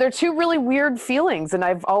 So they're two really weird feelings, and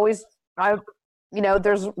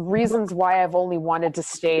there's reasons why I've only wanted to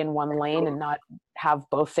stay in one lane and not have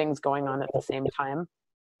both things going on at the same time.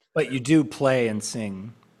 But you do play and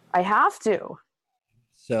sing, I have to.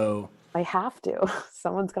 so I have to.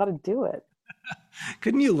 Someone's got to do it.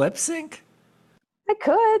 couldn't you lip sync? I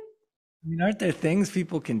could. I mean, aren't there things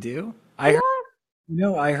people can do? Yeah.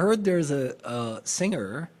 I heard there's a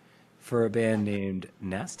singer for a band named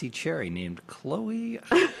Nasty Cherry named Chloe.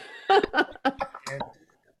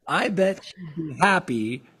 I bet she'd be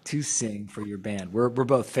happy to sing for your band. We're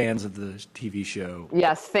both fans of the TV show.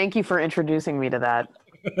 Yes. Thank you for introducing me to that.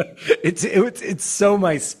 It's so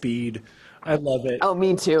my speed. I love it. Oh,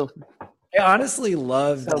 me too. I honestly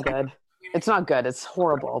love So good. It's not good. It's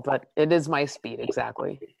horrible, but it is my speed.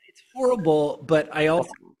 Exactly. It's horrible, but I also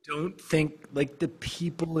don't think like the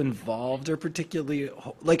people involved are particularly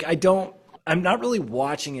like I'm not really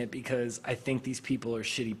watching it because I think these people are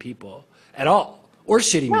shitty people at all or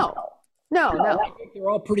shitty music. No. I think they're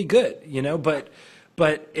all pretty good,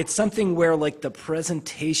 but it's something where like the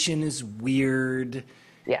presentation is weird.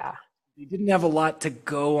 Yeah. They didn't have a lot to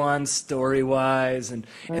go on story wise, and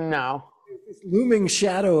No. this looming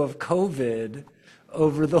shadow of COVID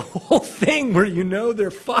over the whole thing where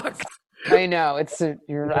they're fucked. I know.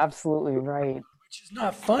 You're absolutely right. Which is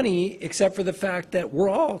not funny, except for the fact that we're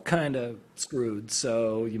all kind of screwed.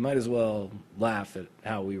 So you might as well laugh at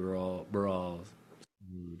how we're all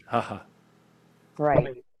screwed. Haha.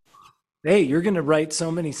 Right. Hey, you're gonna write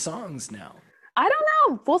so many songs now. I don't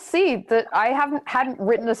know. We'll see. That I hadn't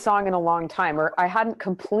written a song in a long time, or I hadn't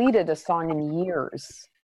completed a song in years.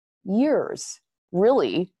 Years,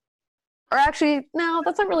 really. Or actually, no,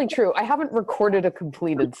 that's not really true. I haven't recorded a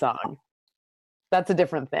completed song. That's a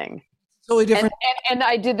different thing. Totally And, different. and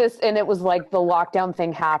I did this, and it was like the lockdown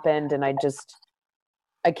thing happened, and I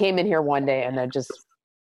came in here one day, and I just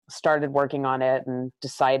started working on it, and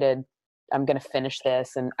decided I'm going to finish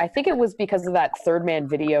this. And I think it was because of that Third Man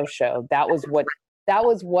video show. That was what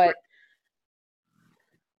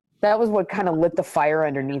kind of lit the fire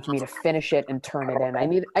underneath me to finish it and turn it in.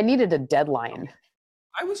 I needed a deadline.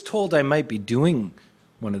 I was told I might be doing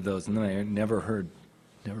one of those, and then I never heard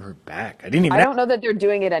back. I didn't even. I don't know that they're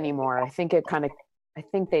doing it anymore. I think they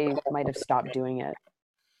might have stopped doing it.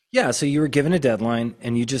 Yeah, so you were given a deadline,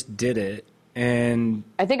 and you just did it, and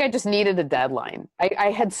I think I just needed a deadline.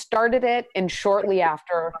 I had started it, and shortly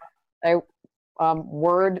after,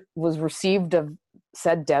 word was received of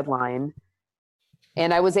said deadline,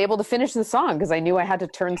 and I was able to finish the song because I knew I had to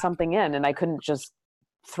turn something in, and I couldn't just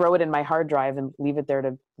throw it in my hard drive and leave it there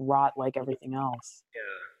to rot like everything else. yeah.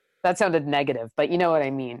 That sounded negative, but you know what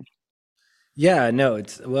I mean. Yeah, no,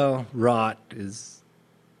 rot is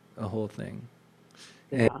a whole thing.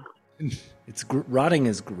 And Yeah, rotting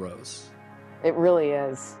is gross. it really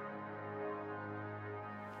is.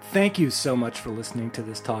 Thank you so much for listening to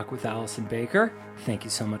this talk with Allison Baker. Thank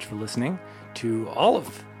you so much for listening to all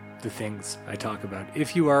of the things I talk about.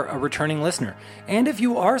 If you are a returning listener, and if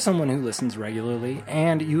you are someone who listens regularly,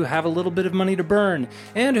 and you have a little bit of money to burn,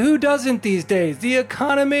 and who doesn't these days? The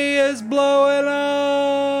economy is blowing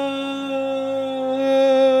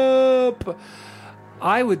up!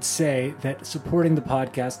 I would say that supporting the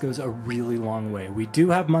podcast goes a really long way. We do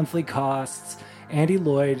have monthly costs. Andy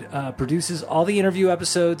Lloyd produces all the interview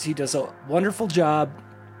episodes. He does a wonderful job.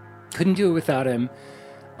 Couldn't do it without him.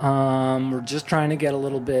 We're just trying to get a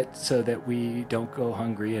little bit so that we don't go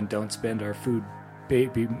hungry and don't spend our food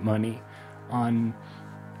baby money on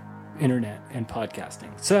internet and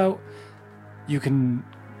podcasting. So you can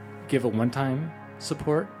give a one-time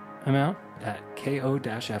support amount at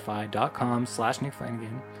ko-fi.com/Nick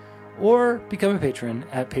Flanagan, or become a patron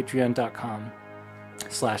at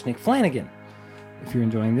patreon.com/Nick Flanagan. If you're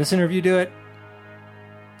enjoying this interview, do it.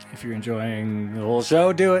 If you're enjoying the whole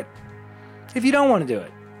show, do it. If you don't want to do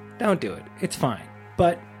it, don't do it. It's fine.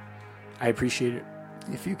 But I appreciate it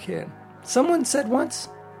if you can. Someone said once,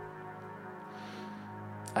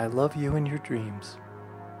 I love you in your dreams.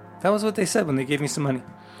 That was what they said when they gave me some money.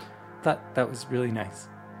 Thought that was really nice.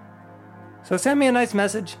 So send me a nice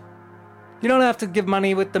message. You don't have to give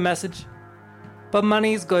money with the message, but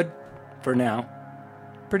money is good for now.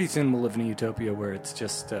 Pretty soon we'll live in a utopia where it's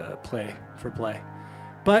just play for play.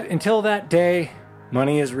 But until that day,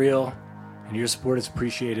 money is real, and your support is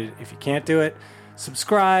appreciated. If you can't do it,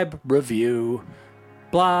 subscribe, review,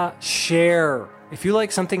 blah, share. If you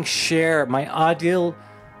like something, share. My Adil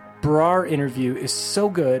Brar interview is so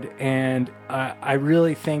good, and I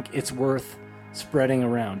really think it's worth spreading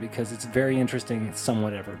around because it's very interesting. It's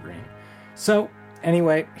somewhat evergreen. So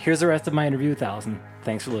anyway, here's the rest of my interview with Allison.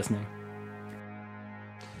 Thanks for listening.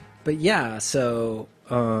 But yeah, so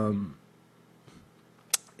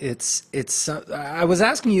it's I was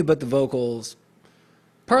asking you about the vocals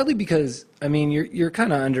partly because I mean you're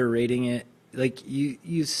kind of underrating it. Like you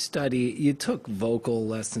took vocal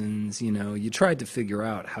lessons, you tried to figure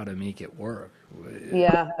out how to make it work.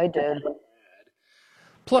 Yeah, I did.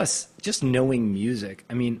 Plus, just knowing music.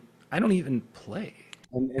 I mean, I don't even play.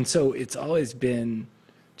 And so it's always been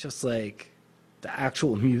just like the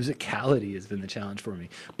actual musicality has been the challenge for me.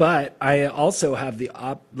 But I also have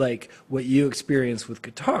like what you experience with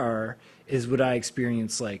guitar is what I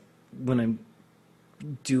experience like when I'm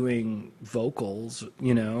doing vocals,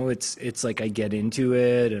 it's like I get into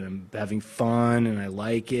it and I'm having fun and I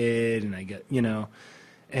like it and I get,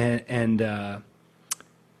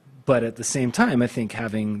 but at the same time, I think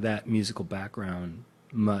having that musical background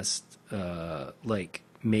must like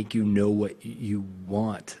make you know what you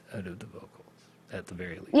want out of the vocals at the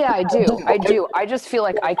very least. Yeah, I do. I just feel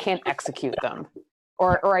like I can't execute them,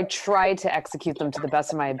 or I try to execute them to the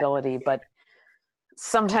best of my ability, but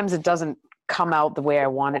sometimes it doesn't come out the way I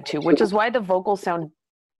want it to, which is why the vocals sound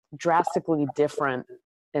drastically different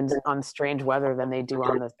on Strange Weather than they do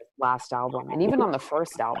on the last album, and even on the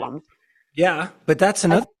first album. Yeah, but that's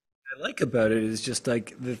another thing I like about it is just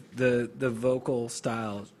like the vocal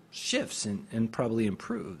style shifts and probably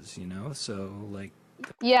improves, you know? So like,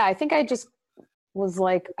 Yeah, I think I just was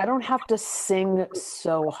like, I don't have to sing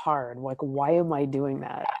so hard. Like, why am I doing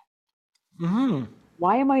that? hmm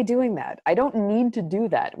Why am I doing that? I don't need to do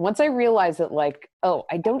that. Once I realized that, like, oh,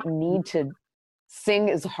 I don't need to sing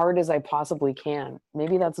as hard as I possibly can,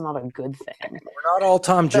 maybe that's not a good thing. we're not all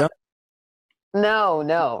Tom So, Jones. no,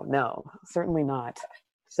 no, no, certainly not.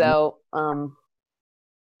 So,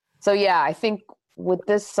 so yeah, I think with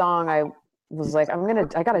this song, I was like,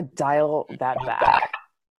 I gotta dial that back.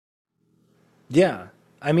 Yeah.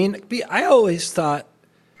 I mean, I always thought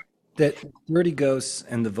that Dirty Ghosts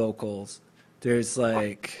and the vocals, there's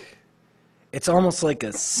like, it's almost like a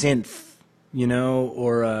synth, you know,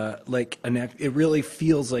 or like it really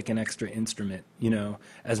feels like an extra instrument, you know,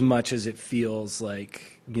 as much as it feels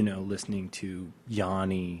like, you know, listening to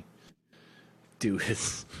Yanni do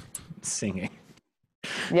his singing.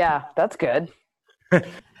 Yeah, that's good.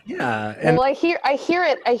 Yeah, and Well, I hear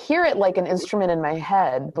it like an instrument in my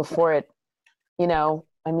head before it, you know,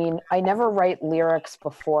 I mean, I never write lyrics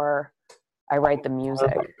before I write the music.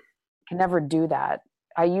 I can never do that.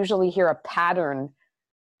 I usually hear a pattern,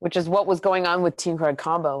 which is what was going on with Teen Crowd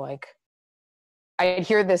Combo. Like, I'd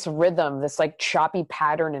hear this rhythm, this like choppy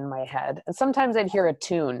pattern in my head. And sometimes I'd hear a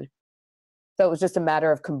tune. So it was just a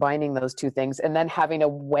matter of combining those two things and then having to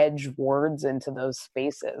wedge words into those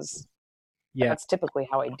spaces. yeah, That's typically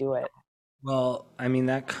how I do it. well, I mean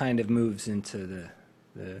that kind of moves into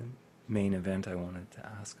the main event I wanted to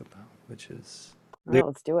ask about, which is All right,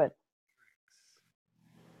 let's do it.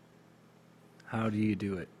 how do you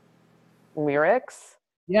do it? Lyrics?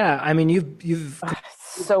 Yeah, I mean you've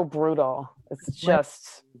It's so brutal. It's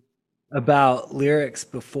just about lyrics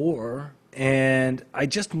before, and I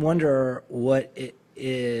just wonder what it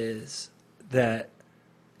is that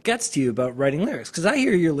gets to you about writing lyrics. Because I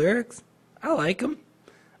hear your lyrics, I like them.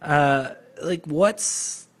 Like,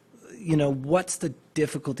 what's the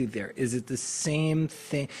difficulty there? Is it the same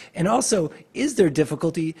thing? And also, is there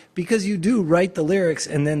difficulty because you do write the lyrics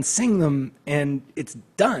and then sing them, and it's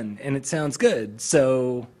done and it sounds good?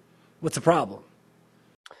 So, what's the problem?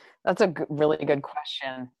 that's a really good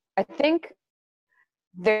question. I think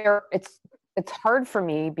there it's hard for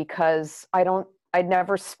me because I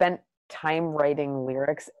never spent time writing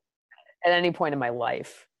lyrics at any point in my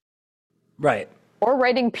life. Right. Or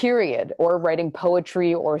writing period, or writing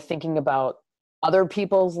poetry, or thinking about other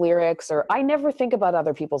people's lyrics, or I never think about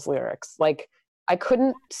other people's lyrics. Like, I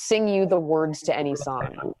couldn't sing you the words to any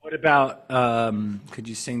song. What about could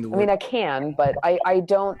you sing the I word mean, I can, but I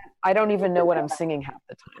don't even know what I'm singing half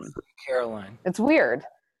the time. Caroline? It's weird,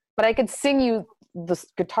 but I could sing you the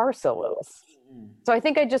guitar solos. So I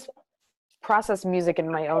think I just process music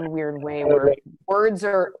in my own weird way where words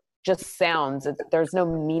are just sounds. There's no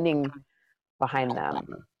meaning behind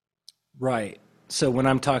them. Right. So when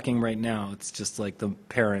I'm talking right now, it's just like the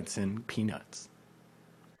parents in Peanuts.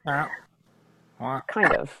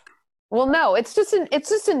 Kind of. Well, no, it's just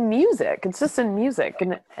in music. It's just in music,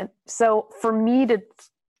 and so for me to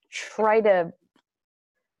try to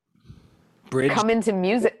Bridge. come into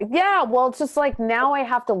music, yeah. Well, it's just like now I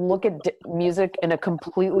have to look at music in a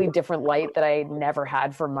completely different light that I never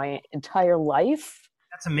had for my entire life.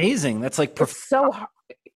 That's amazing. That's like It's so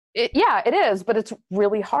yeah, it is, but it's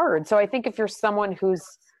really hard. So I think if you're someone who's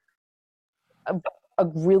a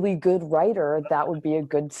really good writer, that would be a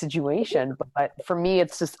good situation. But for me,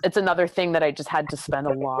 it's another thing that I just had to spend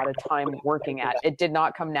a lot of time working at. It did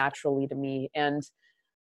not come naturally to me. And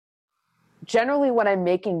generally when I'm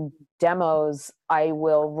making demos, I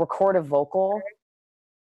will record a vocal,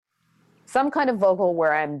 some kind of vocal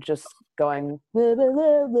where I'm just going,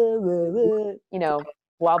 you know,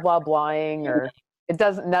 blah, blah, blahing, or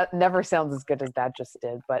it never sounds as good as that just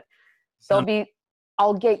did, but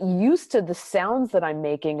I'll get used to the sounds that I'm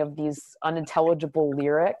making of these unintelligible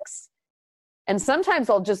lyrics. And sometimes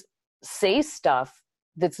I'll just say stuff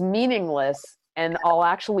that's meaningless and I'll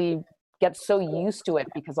actually get so used to it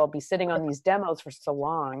because I'll be sitting on these demos for so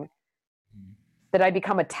long that I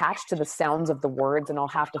become attached to the sounds of the words and I'll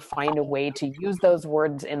have to find a way to use those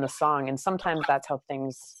words in the song. And sometimes that's how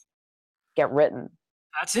things get written.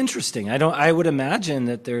 That's interesting. I would imagine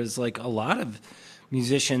that there's like a lot of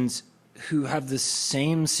musicians who have the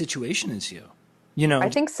same situation as you. You know, I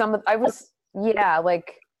think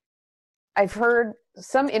like I've heard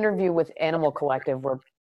some interview with Animal Collective where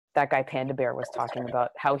that guy Panda Bear was talking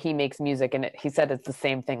about how he makes music, and he said it's the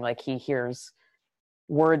same thing. Like he hears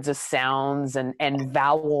words as sounds and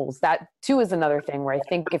vowels. That too is another thing where I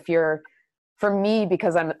think for me,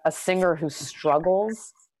 because I'm a singer who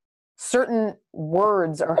struggles, certain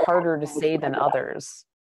words are harder to say than others.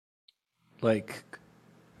 like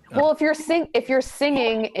Well, if you're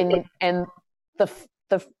singing and the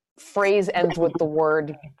phrase ends with the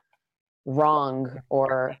word wrong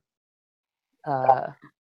or uh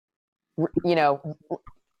you know,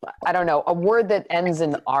 I don't know, a word that ends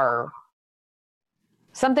in R,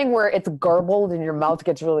 something where it's garbled and your mouth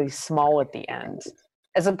gets really small at the end,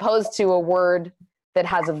 as opposed to a word that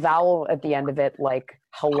has a vowel at the end of it, like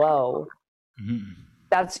hello. Mhm.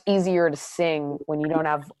 That's easier to sing when you don't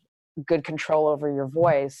have good control over your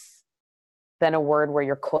voice than a word where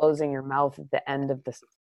you're closing your mouth at the end of the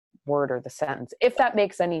word or the sentence. If that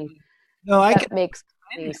makes any No, I can. that makes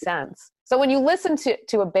any sense. So when you listen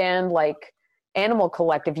to a band like Animal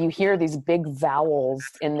Collective, you hear these big vowels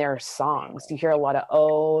in their songs. You hear a lot of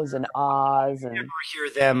O's and ahs and Hear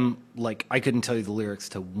them like I couldn't tell you the lyrics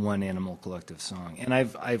to one Animal Collective song, and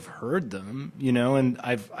I've heard them, and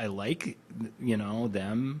I like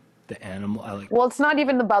them, the animal. I like. well, it's not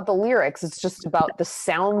even about the lyrics. It's just about the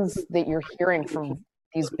sounds that you're hearing from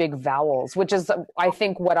these big vowels, which is I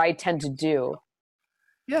think what I tend to do.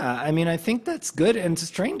 Yeah, I mean, I think that's good, and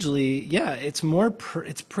strangely, yeah, it's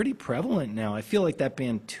pretty prevalent now. I feel like that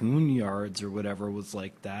band Tune Yards or whatever was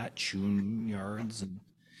like that, Tune Yards, and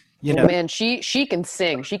you Oh know, man, she can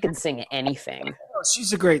sing. She can sing anything.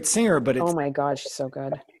 she's a great singer, but Oh it's my god, she's so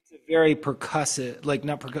good. very percussive, like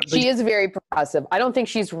not percussive, but She is very percussive. I don't think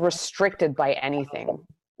she's restricted by anything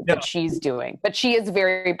no, that she's doing, but she is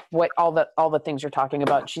very what all the things you're talking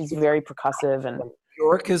about. She's very percussive and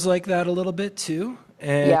York is like that a little bit too,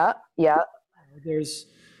 and yeah, yeah. there's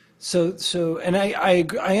and I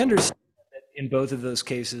understand that in both of those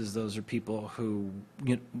cases, those are people who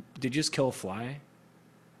did you just kill a fly?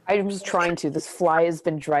 I'm just trying to. This fly has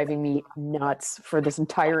been driving me nuts for this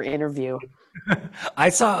entire interview. I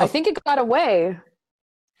saw I think it got away.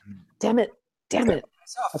 Damn it. Damn it.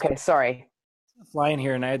 Okay, sorry. a fly in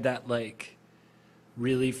here, and I had that like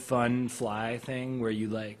really fun fly thing where you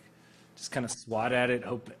like just kind of swat at it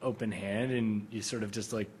open hand and you sort of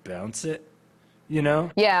just like bounce it, you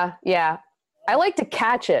know? Yeah, yeah. I like to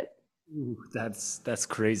catch it. Ooh, that's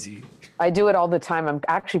crazy. I do it all the time. I'm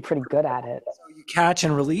actually pretty good at it. So you catch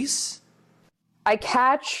and release? I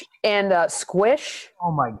catch and squish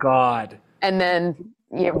Oh my God. and then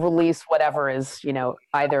release whatever is,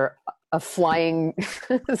 either a flying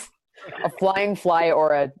a flying fly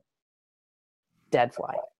or a dead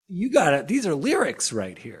fly. You got it. These are lyrics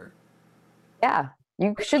right here. Yeah,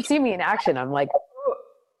 you should see me in action. I'm like,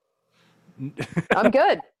 I'm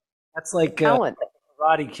good. That's like Talent.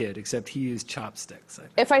 Karate Kid, except he used chopsticks. I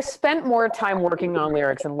think. If I spent more time working on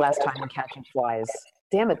lyrics and less time catching flies,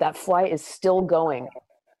 damn it, that fly is still going.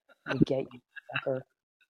 I get you, fucker.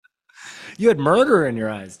 You had murder in your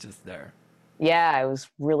eyes just there. Yeah, I was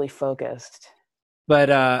really focused.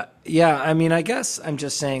 But yeah, I mean, I guess I'm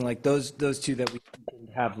just saying like those two that we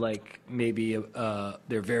have like maybe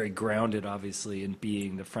they're very grounded, obviously, in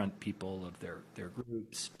being the front people of their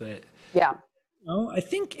groups. But Yeah, no, I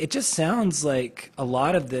think it just sounds like a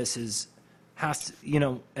lot of this has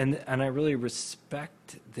to, and I really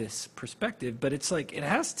respect this perspective, but it's like it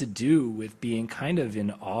has to do with being kind of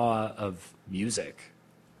in awe of music,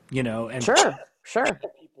 and sure, sure.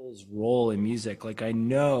 people's role in music. Like I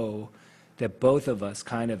know that both of us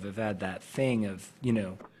kind of have had that thing of,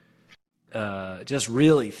 just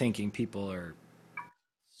really thinking people are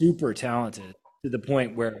super talented to the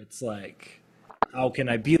point where it's like, how can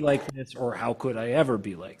I be like this, or how could I ever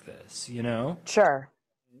be like this, Sure.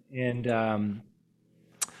 And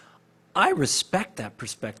I respect that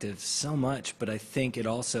perspective so much, but I think it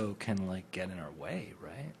also can like get in our way,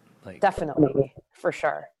 right? Like, Definitely, for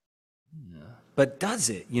sure. but does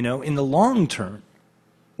it, in the long term?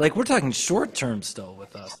 Like we're talking short term still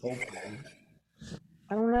with us, hopefully.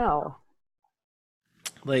 I don't know.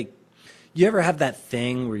 Like, you ever have that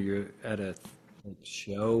thing where you're at a like,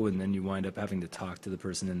 show and then you wind up having to talk to the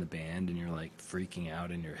person in the band and you're like freaking out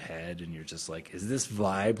in your head and you're just like, is this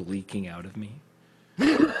vibe leaking out of me?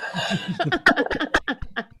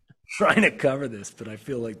 Trying to cover this, but I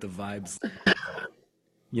feel like the vibes,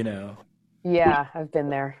 you know. Yeah, I've been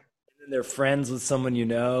there. And they're friends with someone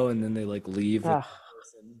and then they like leave with Ugh, the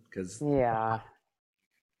person because yeah.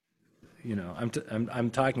 I'm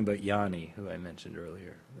talking about Yanni, who I mentioned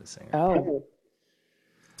earlier, the singer. Oh,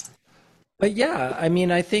 But yeah, I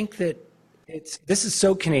mean, I think that this is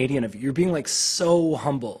so Canadian of you. You're being like so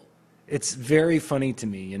humble. It's very funny to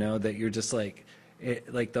me, that you're just like,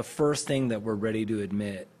 like the first thing that we're ready to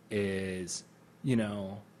admit is,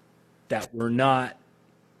 that we're not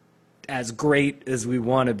as great as we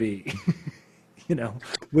want to be,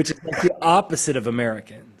 which is like the opposite of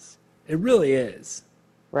Americans. It really is.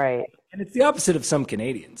 right. And it's the opposite of some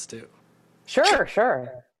Canadians too. Sure,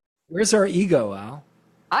 sure. Where's our ego, Al?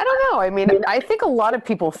 I don't know. I mean, I think a lot of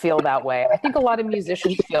people feel that way. I think a lot of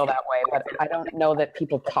musicians feel that way, but I don't know that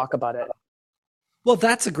people talk about it. Well,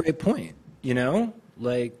 that's a great point. You know,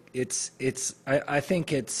 like I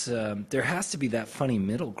think it's there has to be that funny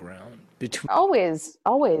middle ground between. Always,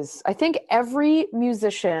 always. I think every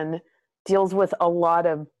musician deals with a lot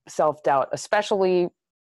of self-doubt, especially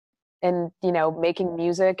in, making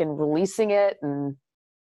music and releasing it. And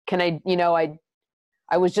can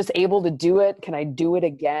I was just able to do it. Can I do it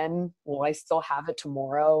again? Will I still have it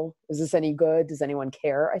tomorrow? Is this any good? Does anyone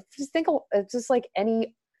care? I just think it's just like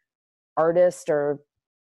any artist, or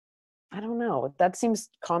I don't know. That seems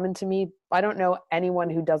common to me. I don't know anyone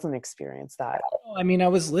who doesn't experience that. I mean, I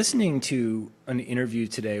was listening to an interview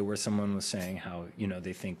today where someone was saying how,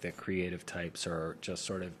 they think that creative types are just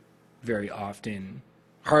sort of very often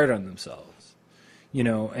hard on themselves,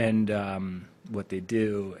 and what they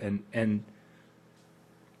do. And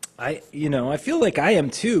I feel like I am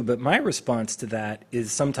too, but my response to that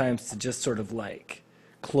is sometimes to just sort of like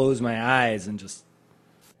close my eyes and just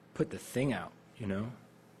put the thing out.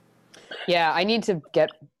 Yeah, I need to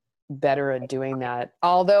get better at doing that.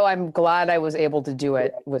 Although I'm glad I was able to do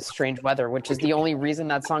it with Strange Weather, which is the only reason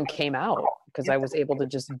that song came out, because I was able to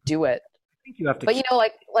just do it. I think you have to. But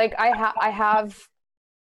like I have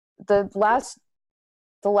the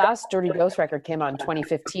last Dirty Ghost record came out in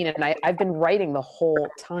 2015, and I've been writing the whole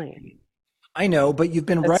time. I know, but you've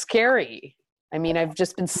been It's scary. I mean, I've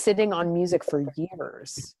just been sitting on music for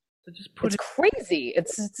years. It's crazy.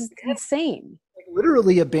 It's insane.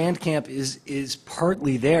 Literally, a Bandcamp is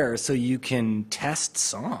partly there so you can test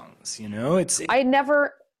songs. I'd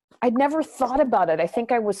never thought about it. I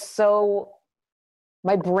think my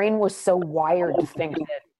brain was so wired to think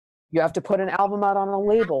that you have to put an album out on a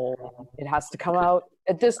label. It has to come out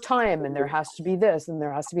at this time, and there has to be this, and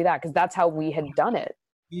there has to be that, because that's how we had done it.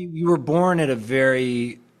 You were born at a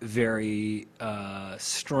very, very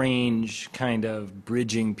strange kind of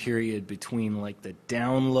bridging period between like the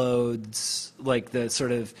downloads, like the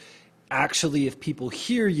sort of actually if people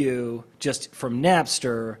hear you just from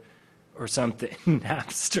Napster or something,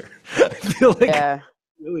 Napster. I feel like I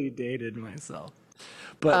really dated myself.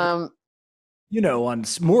 But on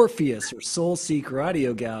Morpheus or Soulseek or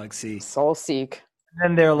Audio Galaxy. Soulseek.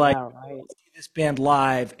 And they're like, see this band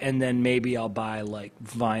live, and then maybe I'll buy like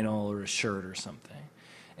vinyl or a shirt or something.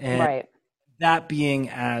 And that being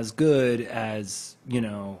as good as,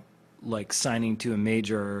 like signing to a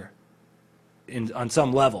major on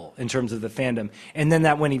some level in terms of the fandom. And then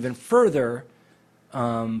that went even further,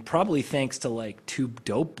 probably thanks to like Tube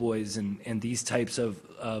Dope Boys and these types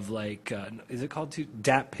of like, is it called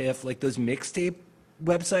Dat Piff, like those mixtape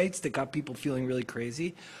websites that got people feeling really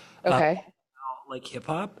crazy. Okay. Like hip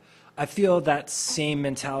hop. I feel that same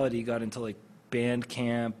mentality got into like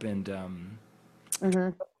Bandcamp and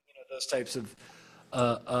those types of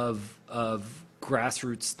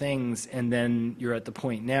grassroots things, and then you're at the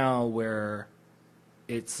point now where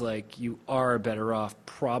it's like you are better off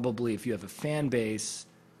probably if you have a fan base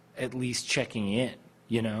at least checking in,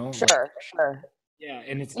 Sure. Yeah,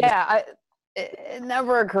 and it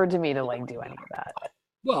never occurred to me to like do any of that.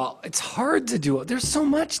 Well, it's hard to do it. There's so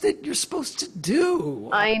much that you're supposed to do.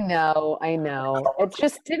 I know.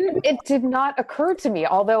 It did not occur to me,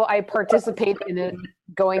 although I participate in it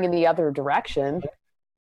going in the other direction.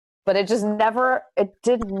 But it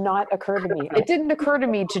did not occur to me. It didn't occur to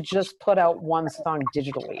me to just put out one song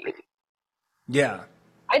digitally. Yeah.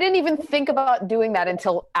 I didn't even think about doing that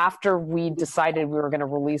until after we decided we were going to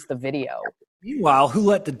release the video. Meanwhile, who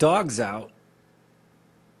let the dogs out?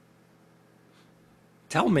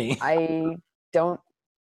 Tell me. I don't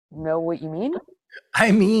know what you mean.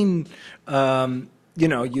 I mean,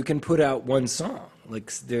 you can put out one song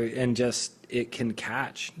like there and just it can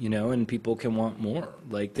catch, and people can want more.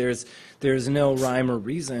 Like there's no rhyme or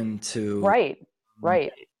reason to Right.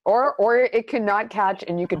 Or it could not catch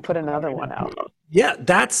and you could put another one out. Yeah,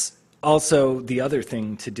 that's also the other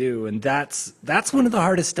thing to do, and that's one of the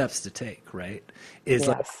hardest steps to take, right? Is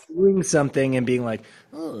like doing something and being like,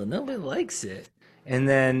 "Oh, nobody likes it." And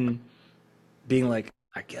then being like,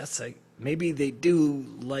 I guess maybe they do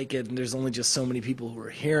like it, and there's only just so many people who are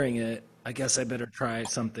hearing it. I guess I better try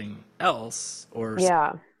something else.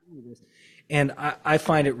 And I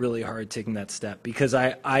find it really hard taking that step because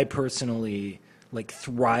I personally like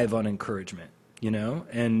thrive on encouragement, and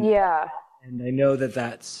and I know that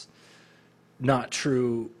that's not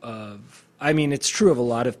true of. I mean, it's true of a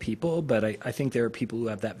lot of people, but I think there are people who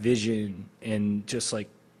have that vision and just like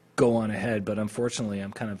go on ahead, but unfortunately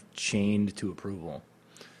I'm kind of chained to approval.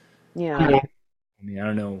 Yeah. I mean, I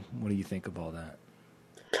don't know. What do you think of all that?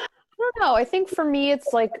 I don't know. I think for me,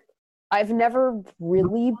 it's like I've never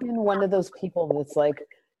really been one of those people that's like,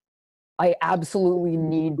 I absolutely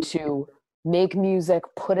need to make music,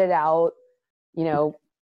 put it out, you know,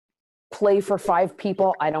 play for 5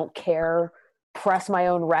 people. I don't care. Press my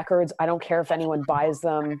own records. I don't care if anyone buys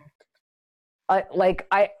them.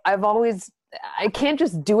 I've always, I can't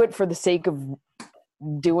just do it for the sake of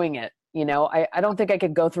doing it. You know, I don't think I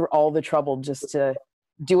could go through all the trouble just to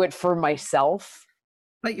do it for myself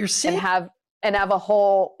But you're and saying, have a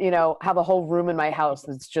whole, have a whole room in my house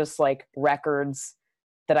that's just like records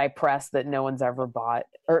that I press that no one's ever bought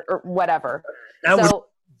or whatever. that was So,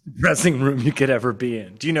 the dressing room you could ever be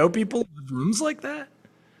in. Do you know people with rooms like that?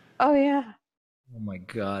 oh yeah. Oh my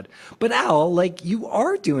God. But Al, like you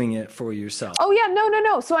are doing it for yourself. Oh yeah,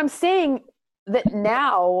 no. So I'm saying that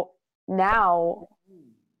now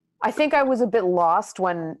I think I was a bit lost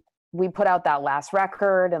when we put out that last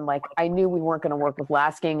record and like I knew we weren't going to work with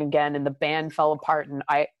Lasking again and the band fell apart and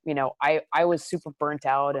I was super burnt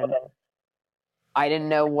out and I didn't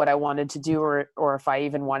know what I wanted to do or if I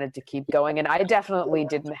even wanted to keep going and I definitely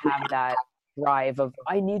didn't have that drive of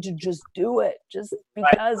I need to just do it just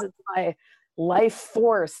because it's my life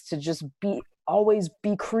force to just always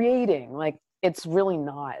be creating. Like it's really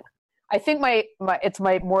not. I think it's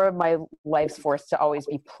more of my life's force to always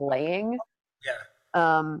be playing.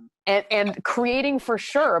 Yeah. And creating for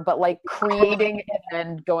sure, but like creating and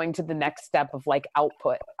then going to the next step of like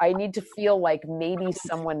output. I need to feel like maybe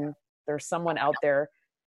there's someone out there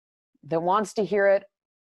that wants to hear it,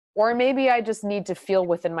 or maybe I just need to feel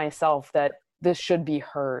within myself that this should be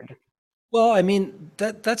heard. Well, I mean,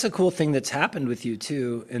 that's a cool thing that's happened with you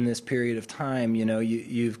too in this period of time. You know,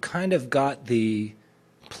 you've kind of got the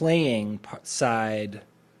playing side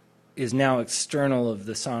is now external of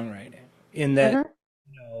the songwriting in that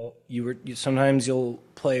Mm-hmm. sometimes you'll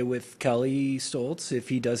play with Kelly Stoltz if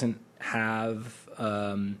he doesn't have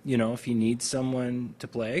if he needs someone to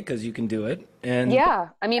play because you can do it. And Yeah,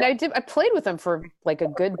 I mean, I played with him for like a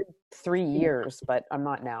good 3 years, but I'm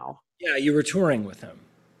not now. yeah, you were touring with him.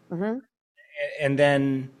 Hmm. And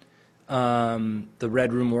then the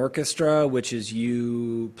Red Room Orchestra, which is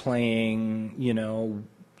you playing,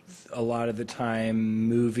 a lot of the time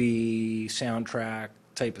movie soundtrack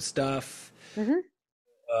type of stuff, Hmm.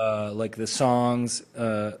 like the songs,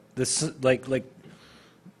 like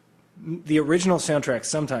the original soundtrack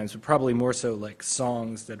sometimes, but probably more so like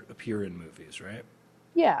songs that appear in movies, right?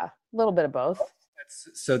 Yeah, a little bit of both.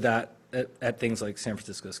 So that at things like San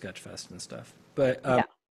Francisco Sketch Fest and stuff, but Yeah.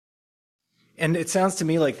 and it sounds to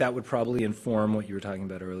me like that would probably inform what you were talking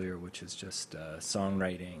about earlier, which is just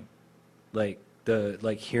songwriting, like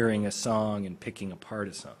hearing a song and picking apart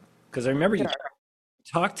a song. Because I remember you Sure.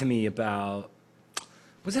 talked to me about,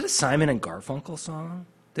 was it a Simon and Garfunkel song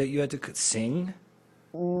that you had to sing?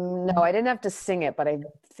 No, I didn't have to sing it, but I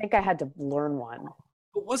think I had to learn one.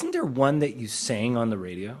 But wasn't there one that you sang on the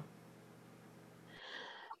radio?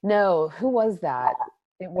 No, who was that?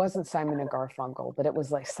 It wasn't Simon and Garfunkel, but it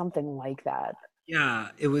was like something like that. Yeah,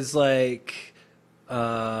 it was like,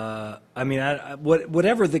 I mean,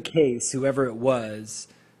 whatever the case, whoever it was,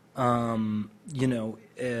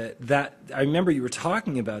 that I remember you were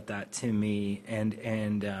talking about that to me,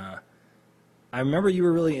 and I remember you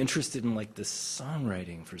were really interested in like the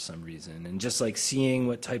songwriting for some reason, and just like seeing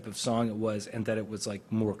what type of song it was, and that it was like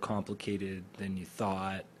more complicated than you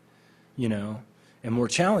thought, you know, and more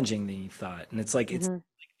challenging than you thought, and it's Hmm. like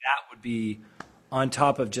that would be on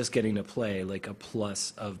top of just getting to play, like a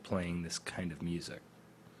plus of playing this kind of music.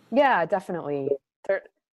 Yeah, definitely. There,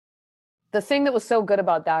 the thing that was so good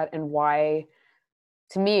about that and why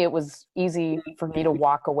to me it was easy for me to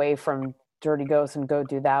walk away from Dirty Ghost and go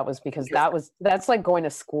do that was because that's like going to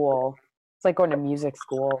school. It's like going to music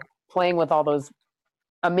school, playing with all those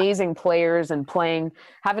amazing players and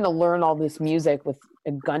having to learn all this music with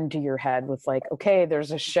a gun to your head with like, okay,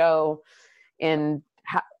 there's a show in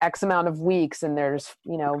X amount of weeks and there's,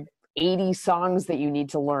 80 songs that you need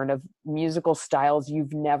to learn of musical styles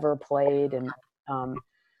you've never played and um,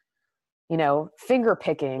 finger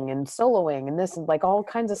picking and soloing and this and like all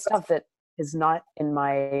kinds of stuff that is not in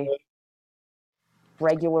my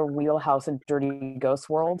regular wheelhouse in Dirty Ghost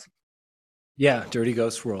world. Yeah, Dirty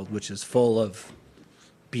Ghost World, which is full of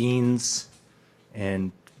beans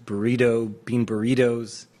and bean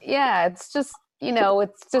burritos. Yeah, it's just,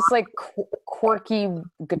 it's just like quirky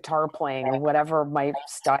guitar playing or whatever my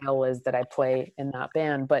style is that I play in that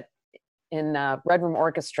band. But in Red Room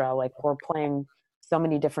Orchestra, like we're playing so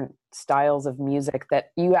many different styles of music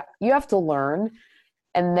that you have to learn,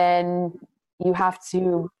 and then you have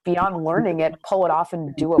to beyond learning it, pull it off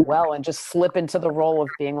and do it well, and just slip into the role of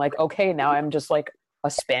being like, okay, now I'm just like a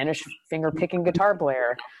Spanish finger picking guitar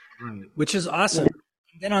player. Right. Which is awesome.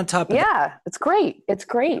 And then on top of Yeah, it's great. It's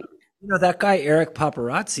great. that guy Eric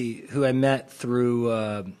Paparazzi, who I met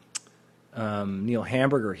through Neil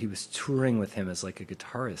Hamburger, he was touring with him as like a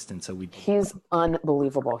guitarist, and so He's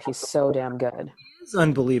unbelievable. He's so damn good. it's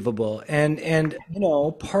unbelievable. And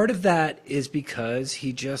part of that is because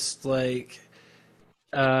he just like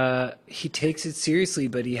he takes it seriously,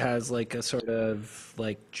 but he has like a sort of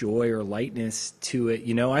like joy or lightness to it.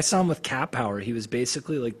 I saw him with Cat Power. He was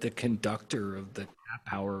basically like the conductor of the Cat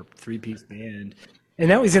Power 3-piece band, and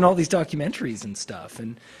now he's in all these documentaries and stuff.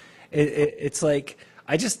 And it's like,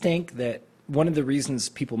 I just think that one of the reasons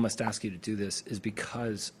people must ask you to do this is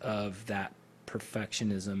because of that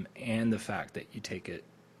perfectionism and the fact that you take it,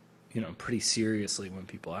 pretty seriously when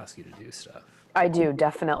people ask you to do stuff. I do,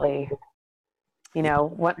 definitely.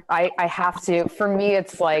 What I have to, for me,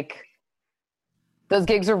 it's like those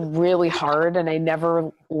gigs are really hard, and I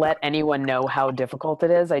never let anyone know how difficult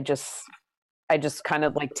it is. I just kind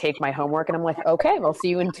of like take my homework and I'm like, okay, I'll see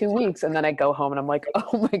you in 2 weeks. And then I go home and I'm like,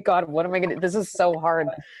 oh my God, what am I going to, this is so hard.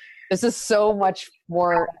 This is so much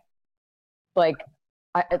more like,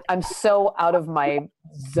 I'm so out of my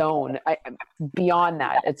zone. Beyond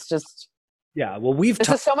that, it's just, Yeah, well, this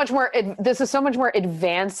is so much more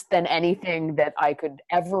advanced than anything that I could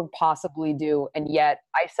ever possibly do, and yet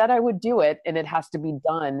I said I would do it, and it has to be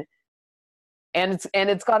done. And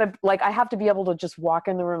it's got to, like, I have to be able to just walk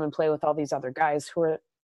in the room and play with all these other guys who are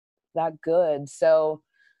that good. So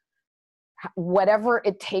whatever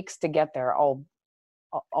it takes to get there, I'll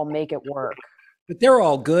make it work. But they're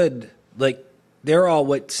all good. Like, they're all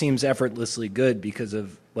what seems effortlessly good because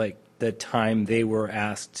of like the time they were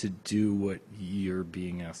asked to do what you're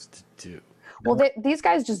being asked to do. Well, these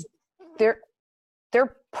guys just, they're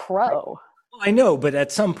pro. I know, but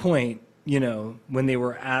at some point, when they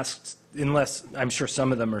were asked, unless I'm sure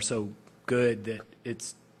some of them are so good that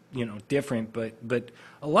it's, different, but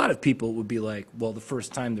a lot of people would be like, well, the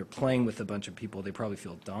first time they're playing with a bunch of people, they probably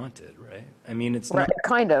feel daunted, right? I mean, it's not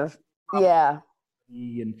kind of, yeah.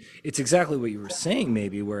 And it's exactly what you were saying,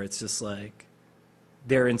 maybe, where it's just like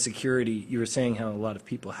their insecurity. You were saying how a lot of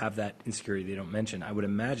people have that insecurity they don't mention. I would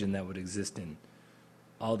imagine that would exist in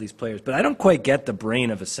all these players, but I don't quite get the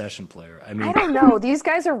brain of a session player. I mean, I don't know. These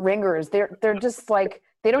guys are ringers. They're just like,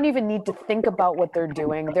 they don't even need to think about what they're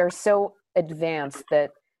doing. They're so advanced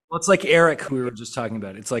that. Well, it's like Eric, who we were just talking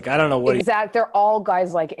about. It's like, I don't know what. They're all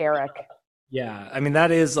guys like Eric. Yeah, I mean,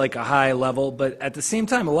 that is like a high level, but at the same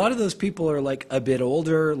time, a lot of those people are like a bit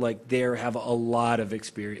older, like they have a lot of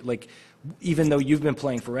experience. Like, even though you've been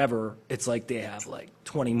playing forever, it's like they have like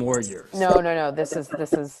 20 more years. No. This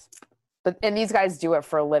is, and these guys do it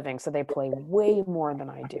for a living, so they play way more than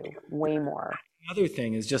I do, way more. Another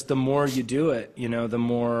thing is just the more you do it, the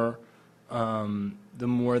more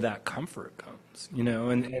that comfort comes,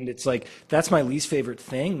 and it's like, that's my least favorite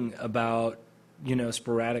thing about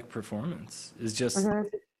sporadic performance is just you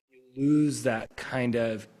lose that kind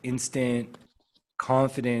of instant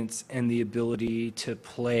confidence and the ability to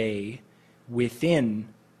play within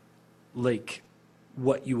like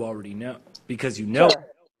what you already know, because Sure. that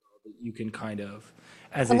you can kind of,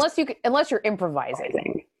 unless you're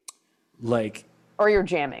improvising, like, or you're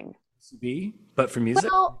jamming. But for music,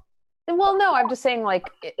 well, no, I'm just saying, like,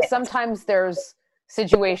 sometimes there's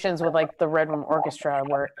situations with like the Red Room Orchestra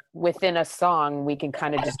where within a song we can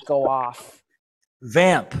kind of just go off.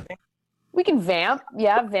 Vamp. We can vamp.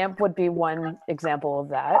 Yeah, vamp would be one example of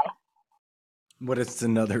that. What is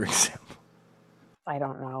another example? I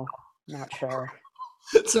don't know. Not sure.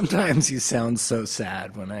 Sometimes you sound so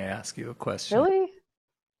sad when I ask you a question. Really?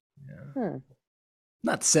 Yeah.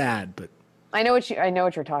 Not sad, but I know what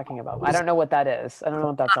you're talking about. I don't know what that is. I don't know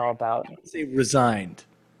what that's all about. Say resigned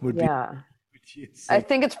would be. Yeah. I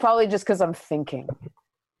think it's probably just because I'm thinking.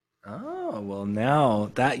 Oh, well, now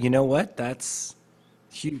that, you know what? That's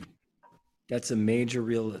huge. That's a major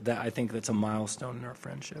I think that's a milestone in our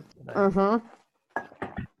friendship. Mm-hmm.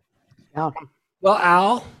 Yeah. Well,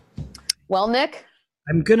 Al. Well, Nick.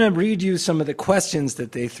 I'm going to read you some of the questions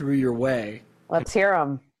that they threw your way. Let's hear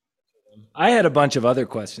them. I had a bunch of other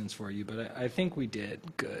questions for you, but I think we did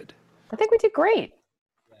good. I think we did great.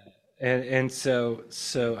 And so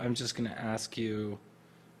I'm just going to ask you,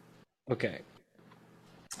 okay.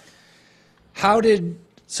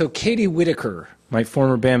 Katie Whitaker, my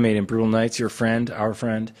former bandmate in Brutal Nights, our friend,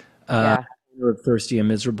 Yeah. Thirsty and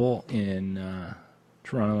Miserable in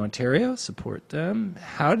Toronto, Ontario, support them.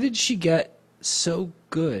 How did she get so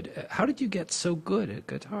good? How did you get so good at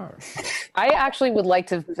guitar? I actually would like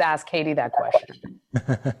to ask Katie that question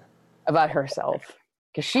about herself,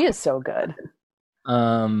 because she is so good.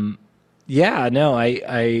 Yeah, no,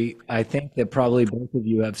 I think that probably both of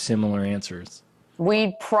you have similar answers.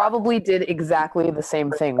 We probably did exactly the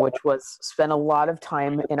same thing, which was spend a lot of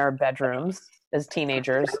time in our bedrooms as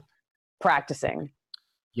teenagers practicing.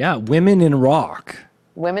 Yeah, women in rock.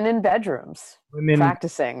 Women in bedrooms Women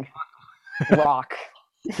practicing rock.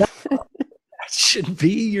 that should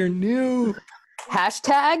be your new.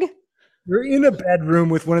 Hashtag? You're in a bedroom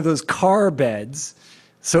with one of those car beds.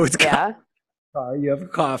 So it's got Yeah. a car, you have a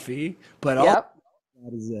coffee, but all Yep.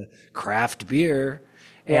 that is a craft beer.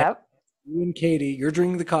 And Yep. you and Katie, you're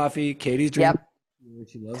drinking the coffee, Katie's drinking Yep. the beer,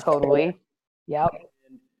 she loves Totally. Yep.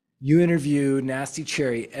 you interview Nasty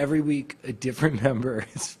Cherry every week. A different member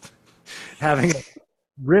is having a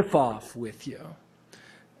riff off with you.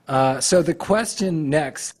 So the question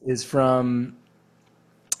next is from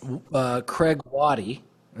Craig Waddy,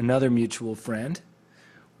 another mutual friend.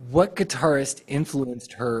 What guitarist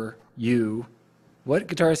influenced you? What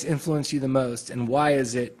guitarist influenced you the most, and why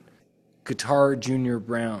is it Guitar Junior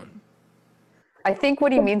Brown? I think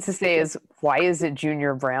what he means to say is, why is it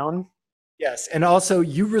Junior Brown? Yes, and also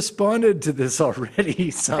you responded to this already. I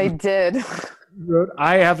Some did. wrote,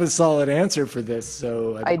 "I have a solid answer for this."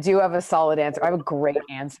 So, I do have a solid answer. I have a great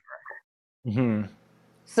answer. Mhm.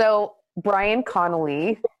 So, Brian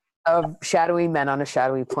Connolly of Shadowy Men on a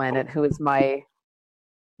Shadowy Planet, who is my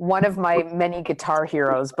one of my many guitar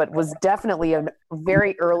heroes, but was definitely a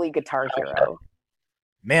very early guitar hero.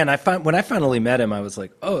 Man, when I finally met him, I was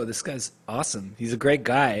like, "Oh, this guy's awesome. He's a great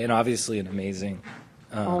guy, and obviously an amazing."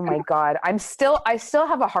 Uh, Oh my God. I still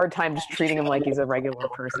have a hard time just treating him like he's a regular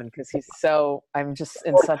person because I'm just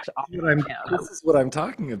in such awe of him. this is what I'm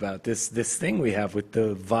talking about. This thing we have with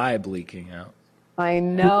the vibe leaking out. I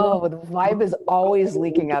know. The vibe is always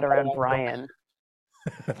leaking out around Brian.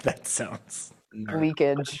 That sounds nerdy.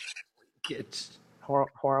 Leakage.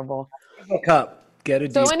 Horrible. Look up. Get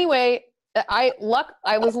a So decent. anyway, I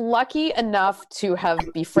was lucky enough to have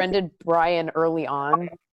befriended Brian early on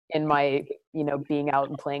in my, being out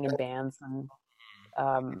and playing in bands and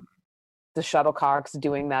the Shuttlecocks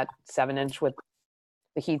doing that 7-inch with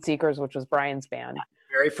the Heat Seekers, which was Brian's band.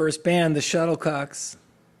 Very first band, the Shuttlecocks.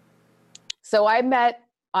 So I met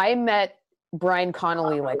Brian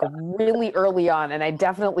Connolly like really early on, and I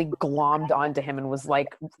definitely glommed onto him and was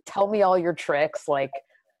like, "Tell me all your tricks. Like,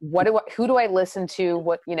 who do I listen to?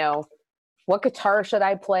 What guitar should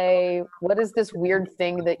I play? What is this weird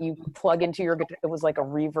thing that you plug into your guitar?" It was like a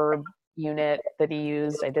reverb unit that he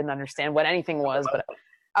used. I didn't understand what anything was, but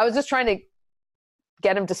I was just trying to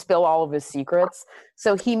get him to spill all of his secrets.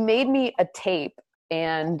 So he made me a tape,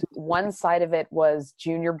 and one side of it was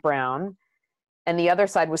Junior Brown and the other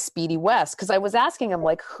side was Speedy West, because I was asking him,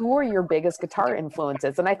 like, who are your biggest guitar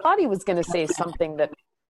influences? And I thought he was going to say something that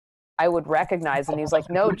I would recognize, and he's like,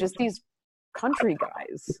 no, just these country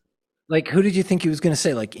guys. Like, who did you think he was going to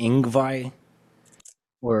say? Like Ingvi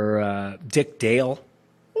or Dick Dale?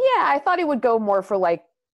 Yeah, I thought he would go more for like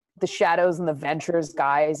the Shadows and the Ventures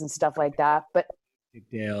guys and stuff like that. But Dick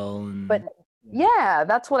Dale. but yeah,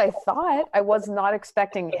 that's what I thought. I was not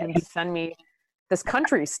expecting him to send me this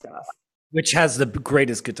country stuff. Which has the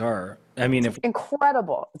greatest guitar. I mean, if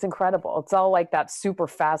Incredible. It's incredible. It's all like that super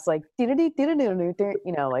fast, like,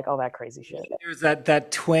 like all that crazy shit. there's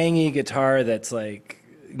that twangy guitar that's like,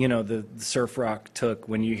 the surf rock took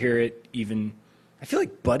when you hear it even. I feel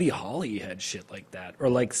like Buddy Holly had shit like that, or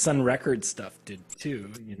like Sun Records stuff did too,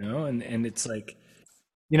 and it's like,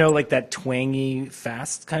 like that twangy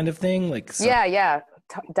fast kind of thing. Like, Yeah,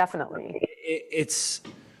 definitely. it's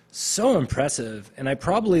so impressive, and I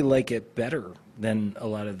probably like it better than a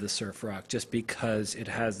lot of the surf rock, just because it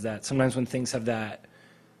has that. Sometimes when things have that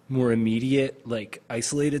more immediate, like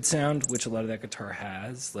isolated sound, which a lot of that guitar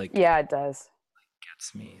has, like Yeah, it does.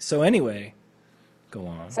 gets me. So anyway, go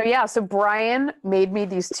on. So Brian made me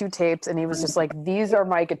these two tapes, and he was just like, these are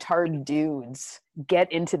my guitar dudes.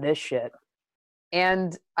 Get into this shit.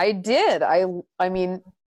 And I did. I mean,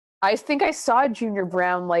 I think I saw Junior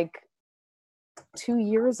Brown like 2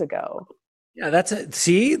 years ago. Yeah, that's it.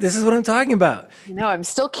 See, this is what I'm talking about. I'm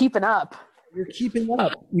still keeping up. You're keeping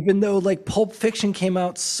up, even though like Pulp Fiction came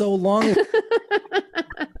out so long ago.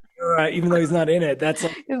 Even though he's not in it. That's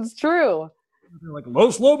like It's true.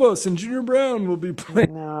 Los Lobos and Junior Brown will be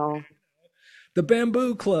playing No. the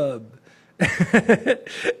Bamboo Club.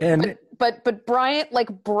 And But Brian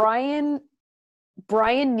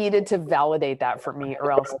needed to validate that for me,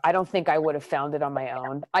 or else I don't think I would have found it on my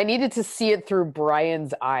own. I needed to see it through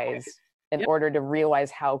Brian's eyes in order to realize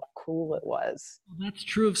how cool it was. that's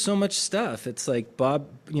true of so much stuff. It's like Bob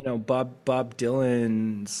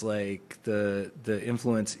Dylan's like the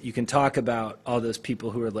influence. You can talk about all those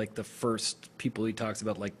people who are like the first people he talks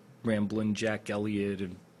about, like Ramblin' Jack Elliott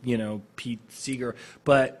and, Pete Seeger.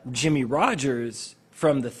 But Jimmy Rogers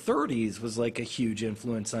from the 30s was like a huge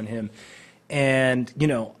influence on him. And,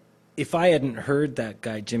 if I hadn't heard that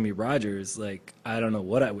guy, Jimmy Rogers, like, I don't know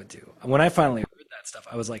what I would do. When I finally heard that stuff,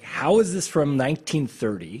 I was like, how is this from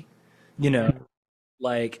 1930?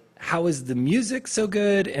 Like, how is the music so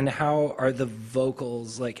good? And how are the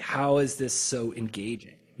vocals, like, how is this so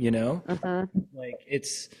engaging? Like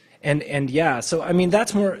it's, and yeah, so, I mean,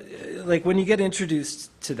 that's more like when you get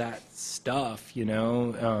introduced to that stuff,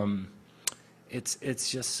 it's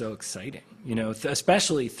just so exciting,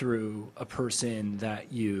 especially through a person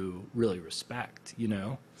that you really respect,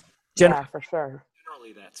 Yeah, for sure.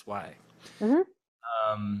 Generally, that's why.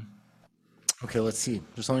 Mm-hmm. Okay, let's see.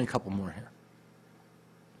 There's only a couple more here.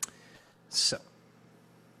 So,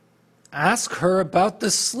 ask her about the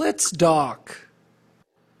Slits doc.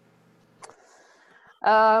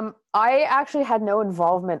 I actually had no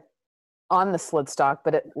involvement on the Slits doc,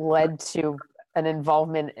 but it led to an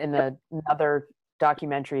involvement in another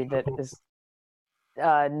documentary that is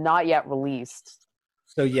not yet released.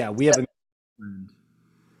 So yeah, we have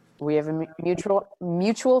a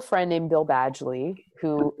mutual friend named Bill Badgley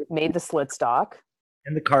who made the Slits doc.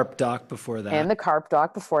 And the Carp doc before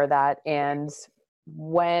that. And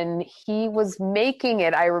when he was making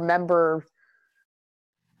it, I remember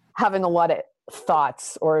having a lot of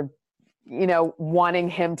thoughts or, wanting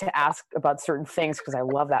him to ask about certain things because I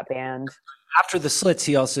love that band. After the Slits,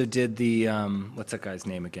 he also did the, what's that guy's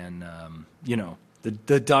name again?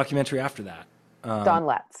 The documentary after that. Don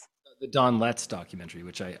Letts. The Don Letts documentary,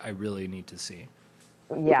 which I really need to see.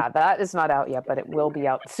 Yeah, that is not out yet, but it will be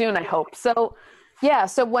out soon, I hope. So, yeah,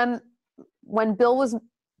 so when Bill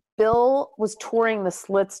was touring the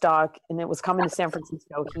Slits doc and it was coming to San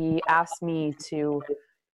Francisco, he asked me to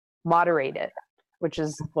moderate it, which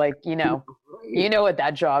is like, you know what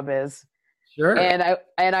that job is. Sure.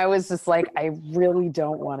 And I was just like, I really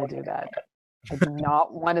don't want to do that. I do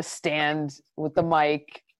not want to stand with the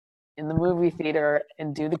mic in the movie theater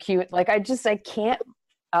and do the cue. Like, I can't.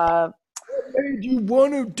 What made you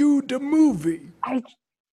want to do the movie?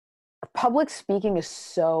 Public speaking is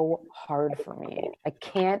so hard for me. I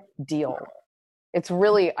can't deal. I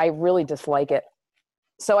really dislike it.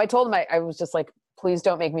 So I told him, I was just like, please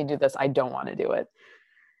don't make me do this. I don't want to do it.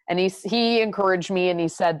 And he encouraged me, and he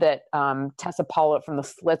said that Tessa Pollitt from the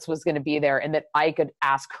Slits was going to be there and that I could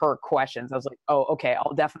ask her questions. I was like, oh, okay,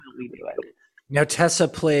 I'll definitely do it. Now, Tessa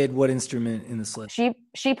played what instrument in the Slits?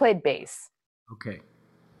 She played bass. Okay.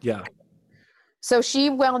 Yeah. So she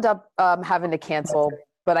wound up having to cancel,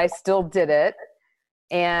 but I still did it.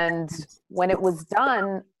 And when it was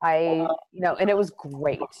done, and it was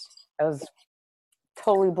great. I was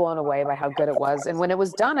totally blown away by how good it was. And when it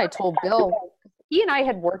was done, I told Bill, he and I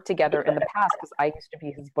had worked together in the past because I used to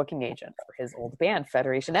be his booking agent for his old band,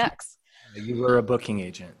 Federation X. You were a booking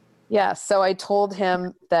agent. Yeah. So I told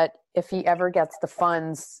him that if he ever gets the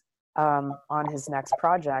funds on his next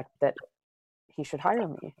project, that he should hire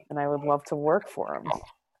me and I would love to work for him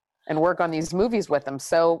and work on these movies with him.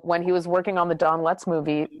 So when he was working on the Don Letts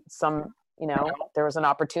movie, there was an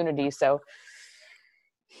opportunity. So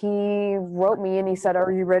he wrote me and he said,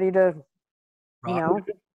 are you ready to,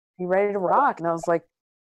 you ready to rock? And I was like,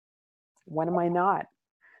 when am I not?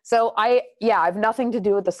 So I have nothing to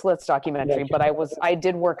do with the Slits documentary, but I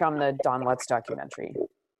did work on the Don Letts documentary,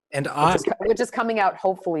 and which is coming out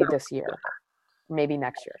hopefully this year, maybe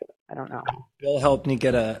next year. I don't know. Bill helped me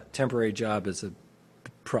get a temporary job as a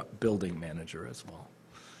building manager as well.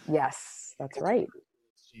 Yes, that's right.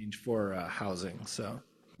 Exchange for housing. So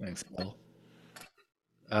thanks, Bill.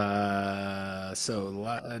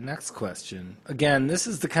 Next question. Again, this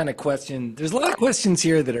is the kind of question. There's a lot of questions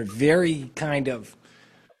here that are very kind of,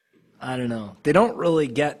 I don't know. They don't really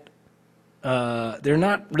get. They're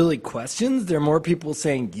not really questions. They're more people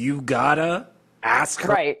saying you gotta ask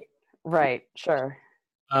her. Right. Sure.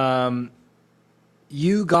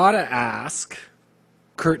 You gotta ask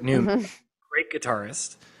Kurt Newman, great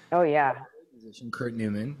guitarist. Oh yeah. Musician Kurt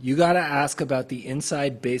Newman. You gotta ask about the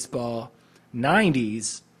Inside Baseball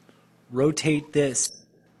 90s Rotate This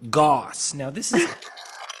Goss. Now this is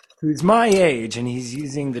who's my age, and he's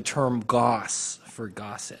using the term goss for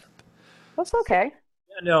gossip. That's okay.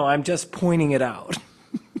 No, I'm just pointing it out.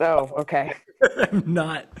 Oh, okay. I'm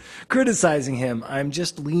not criticizing him. I'm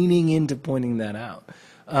just leaning into pointing that out.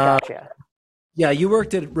 Gotcha. Yeah, you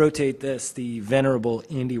worked at Rotate This, the venerable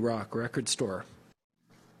indie rock record store.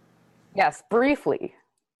 Yes, briefly.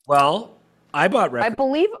 Well, I bought records.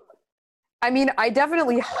 I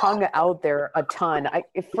definitely hung out there a ton.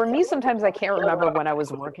 For me, sometimes I can't remember when I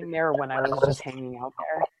was working there or when I was just hanging out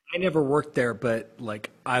there. I never worked there, but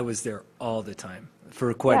like I was there all the time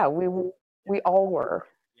for quite. Yeah, we all were.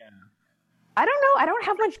 I don't know. I don't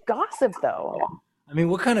have much gossip though. I mean,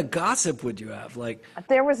 what kind of gossip would you have? Like,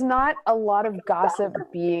 There was not a lot of gossip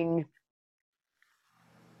being.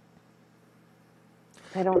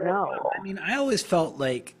 I don't know. I mean, I always felt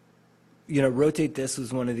like, Rotate This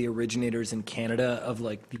was one of the originators in Canada of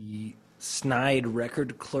like the snide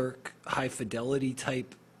record clerk, high fidelity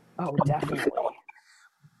type. Oh, definitely.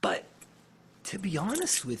 But to be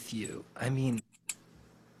honest with you, I mean,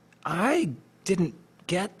 I didn't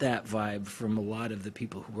get that vibe from a lot of the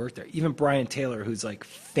people who work there. Even Brian Taylor, who's like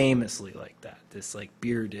famously like that, this like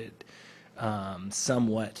bearded,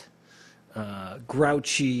 somewhat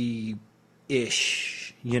grouchy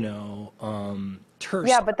ish, terse.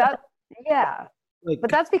 Yeah, but yeah. Like,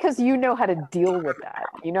 But that's because you know how to deal with that.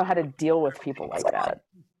 You know how to deal with people like that.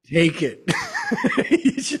 take it.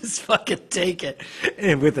 You just fucking take it.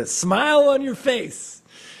 And with a smile on your face.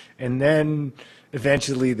 And then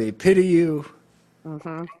eventually they pity you Mm-hmm.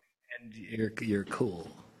 and you're cool.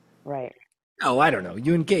 Right. Oh, I don't know.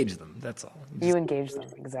 You engage them. That's all. You engage them.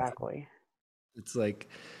 Exactly. It's like,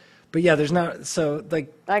 but yeah, there's not, so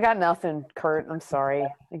like, I got nothing, Kurt. I'm sorry.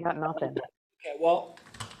 I got nothing. okay, well,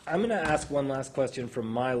 I'm going to ask one last question from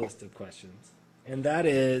my list of questions. And that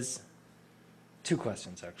is two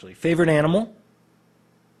questions, actually. Favorite animal?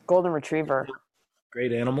 Golden Retriever.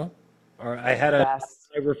 Great animal. Or I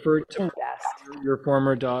Best. referred to Best. your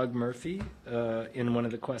former dog, Murphy, in one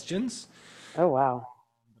of the questions. Oh, wow.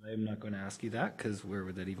 I'm not going to ask you that because where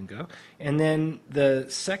would that even go? And then the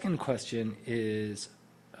second question is,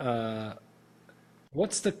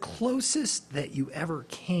 what's the closest that you ever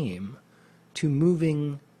came to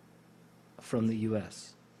moving from the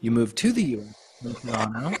U.S.? You moved to the U.S. from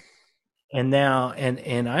Toronto, and now,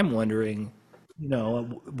 and I'm wondering,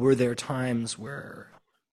 were there times where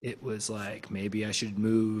it was like maybe I should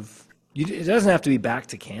move? It doesn't have to be back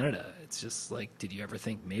to Canada. It's just like, did you ever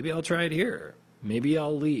think maybe I'll try it here? Maybe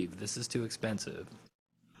I'll leave. This is too expensive.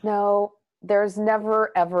 No, there's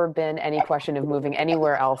never, ever been any question of moving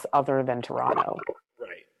anywhere else other than Toronto.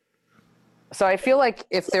 Right. So I feel like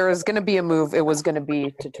if there was going to be a move, it was going to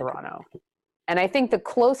be to Toronto. And I think the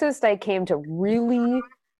closest I came to really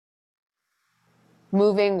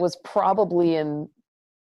moving was probably in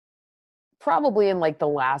like the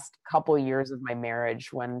last couple years of my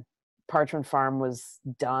marriage when Parchment Farm was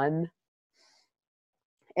done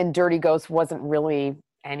and Dirty Ghost wasn't really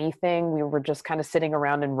anything. We were just kind of sitting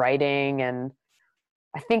around and writing, and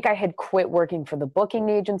I think I had quit working for the booking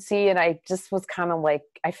agency, and I just was kind of like,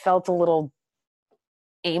 I felt a little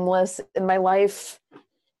aimless in my life,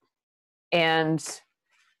 and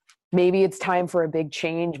maybe it's time for a big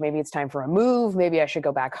change. Maybe it's time for a move. Maybe I should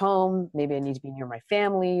go back home. Maybe I need to be near my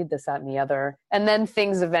family, this, that, and the other. And then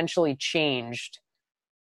things eventually changed,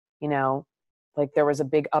 like there was a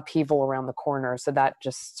big upheaval around the corner. So that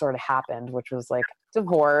just sort of happened, which was like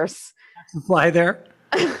divorce. Fly there.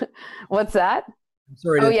 What's that? I'm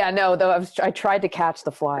sorry. Oh yeah, no, though I tried to catch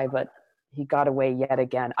the fly, but he got away yet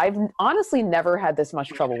again. I've honestly never had this much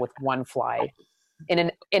trouble with one fly in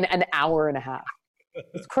an hour and a half.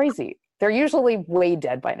 It's crazy. They're usually way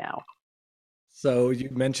dead by now. So you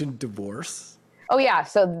mentioned divorce. Oh yeah,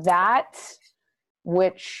 so that,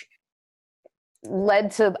 which led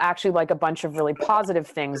to actually like a bunch of really positive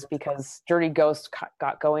things because Dirty Ghost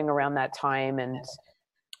got going around that time, and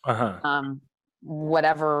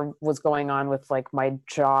whatever was going on with like my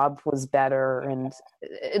job was better, and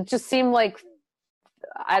it just seemed like,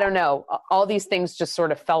 I don't know, all these things just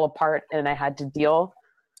sort of fell apart and I had to deal.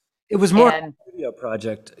 It was more a video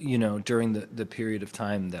project, during the period of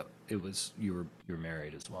time that it was you were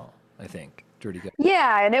married as well, I think. Dirty Ghost.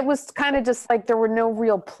 Yeah, and it was kind of just like there were no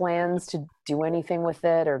real plans to do anything with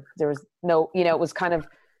it, or there was no, it was kind of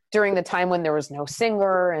during the time when there was no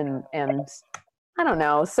singer, and I don't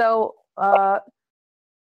know. So I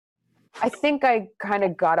think I kind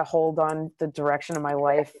of got a hold on the direction of my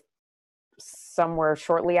life somewhere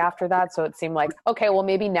shortly after that. So it seemed like, okay, well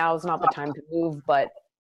maybe now is not the time to move, but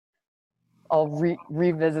I'll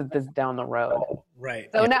revisit this down the road. Right.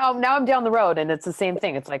 So now I'm down the road, and it's the same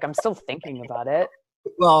thing. It's like I'm still thinking about it.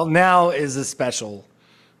 Well, now is a special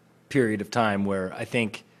period of time where I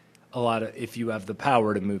think if you have the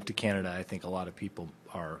power to move to Canada, I think a lot of people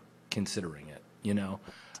are considering it,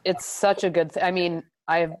 It's such a good thing. I mean,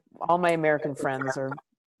 all my American friends are,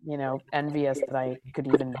 envious that I could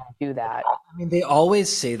even do that. I mean, they always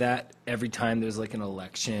say that every time there's like an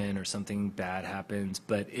election or something bad happens,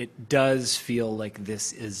 but it does feel like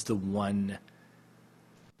this is the one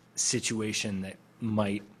situation that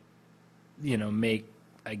might, make,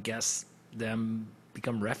 I guess, them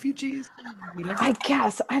become refugees? Whatever. I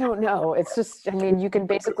guess. I don't know. It's just, I mean, you can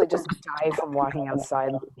basically just die from walking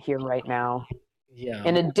outside here right now Yeah.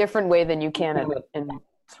 in a different way than you can in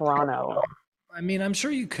Toronto. I mean, I'm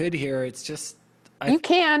sure you could here. It's just You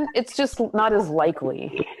can. It's just not as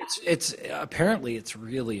likely. it's apparently it's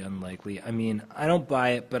really unlikely. I mean, I don't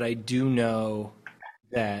buy it, but I do know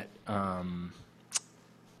that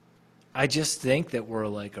I just think that we're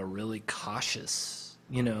like a really cautious,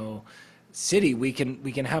 city. We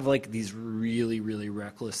can have like these really, really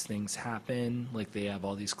reckless things happen. Like they have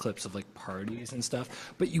all these clips of like parties and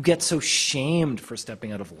stuff, but you get so shamed for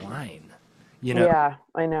stepping out of line, Yeah,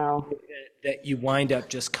 I know. that you wind up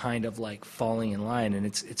just kind of like falling in line. And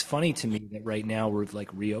it's funny to me that right now we've like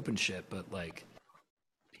reopened shit, but like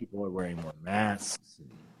people are wearing more masks. And,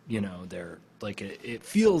 they're like it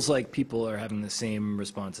feels like people are having the same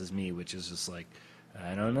response as me, which is just like,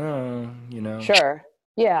 I don't know. Sure.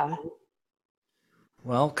 Yeah.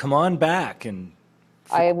 Well, come on back and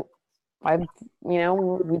I,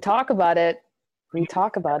 we talk about it. We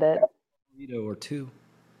talk about it. burrito or two.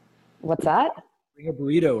 What's that? Bring a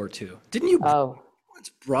burrito or two. Didn't you Oh, once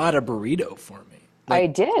brought a burrito for me? I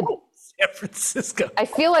Like did. San Francisco. I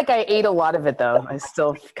feel like I ate a lot of it though. I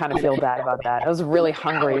still kind of feel bad about that. I was really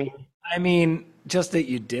hungry. I mean, just that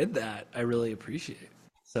you did that, I really appreciate.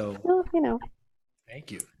 So Well,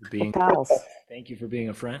 thank you for we're being pals. thank you for being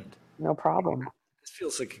a friend. No problem. This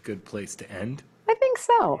feels like a good place to end. I think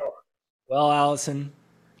so. Well, Allison,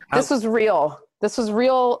 This was real. This was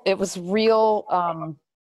real. It was real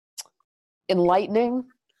enlightening.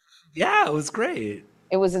 yeah, it was great.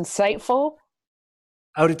 It was insightful.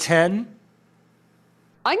 Out of 10,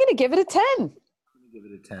 I'm going to give it a 10. I'm gonna give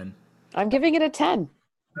it a 10. I'm giving it a 10.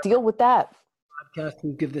 Deal with that. Podcast,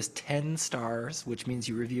 we give this 10 stars, which means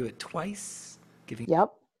you review it twice.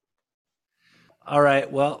 Yep. All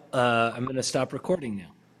right, well, I'm going to stop recording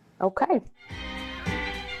now. Okay.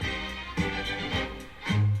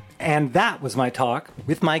 And that was my talk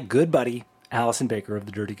with my good buddy, Allison Baker of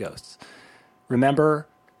the Dirty Ghosts. Remember,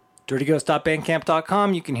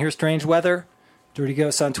 dirtyghost.bandcamp.com. You can hear Strange Weather. Dirty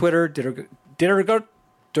Ghosts on Twitter.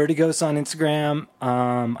 Dirty Ghosts on Instagram.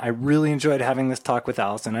 I really enjoyed having this talk with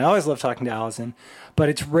Allison. I always love talking to Allison, but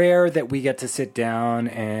it's rare that we get to sit down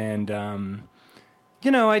and,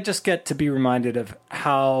 I just get to be reminded of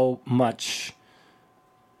how much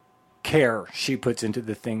care she puts into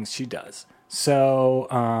the things she does. So,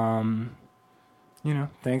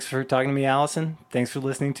 thanks for talking to me, Allison. Thanks for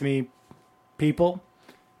listening to me, people.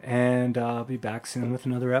 And I'll be back soon with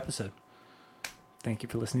another episode. Thank you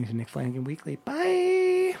for listening to Nick Flanagan Weekly.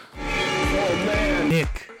 Bye. Oh, man.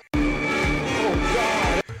 Nick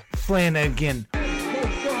Flanagan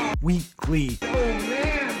Weekly. Oh,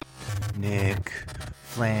 man. Nick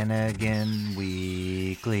Flanagan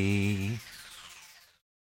Weekly.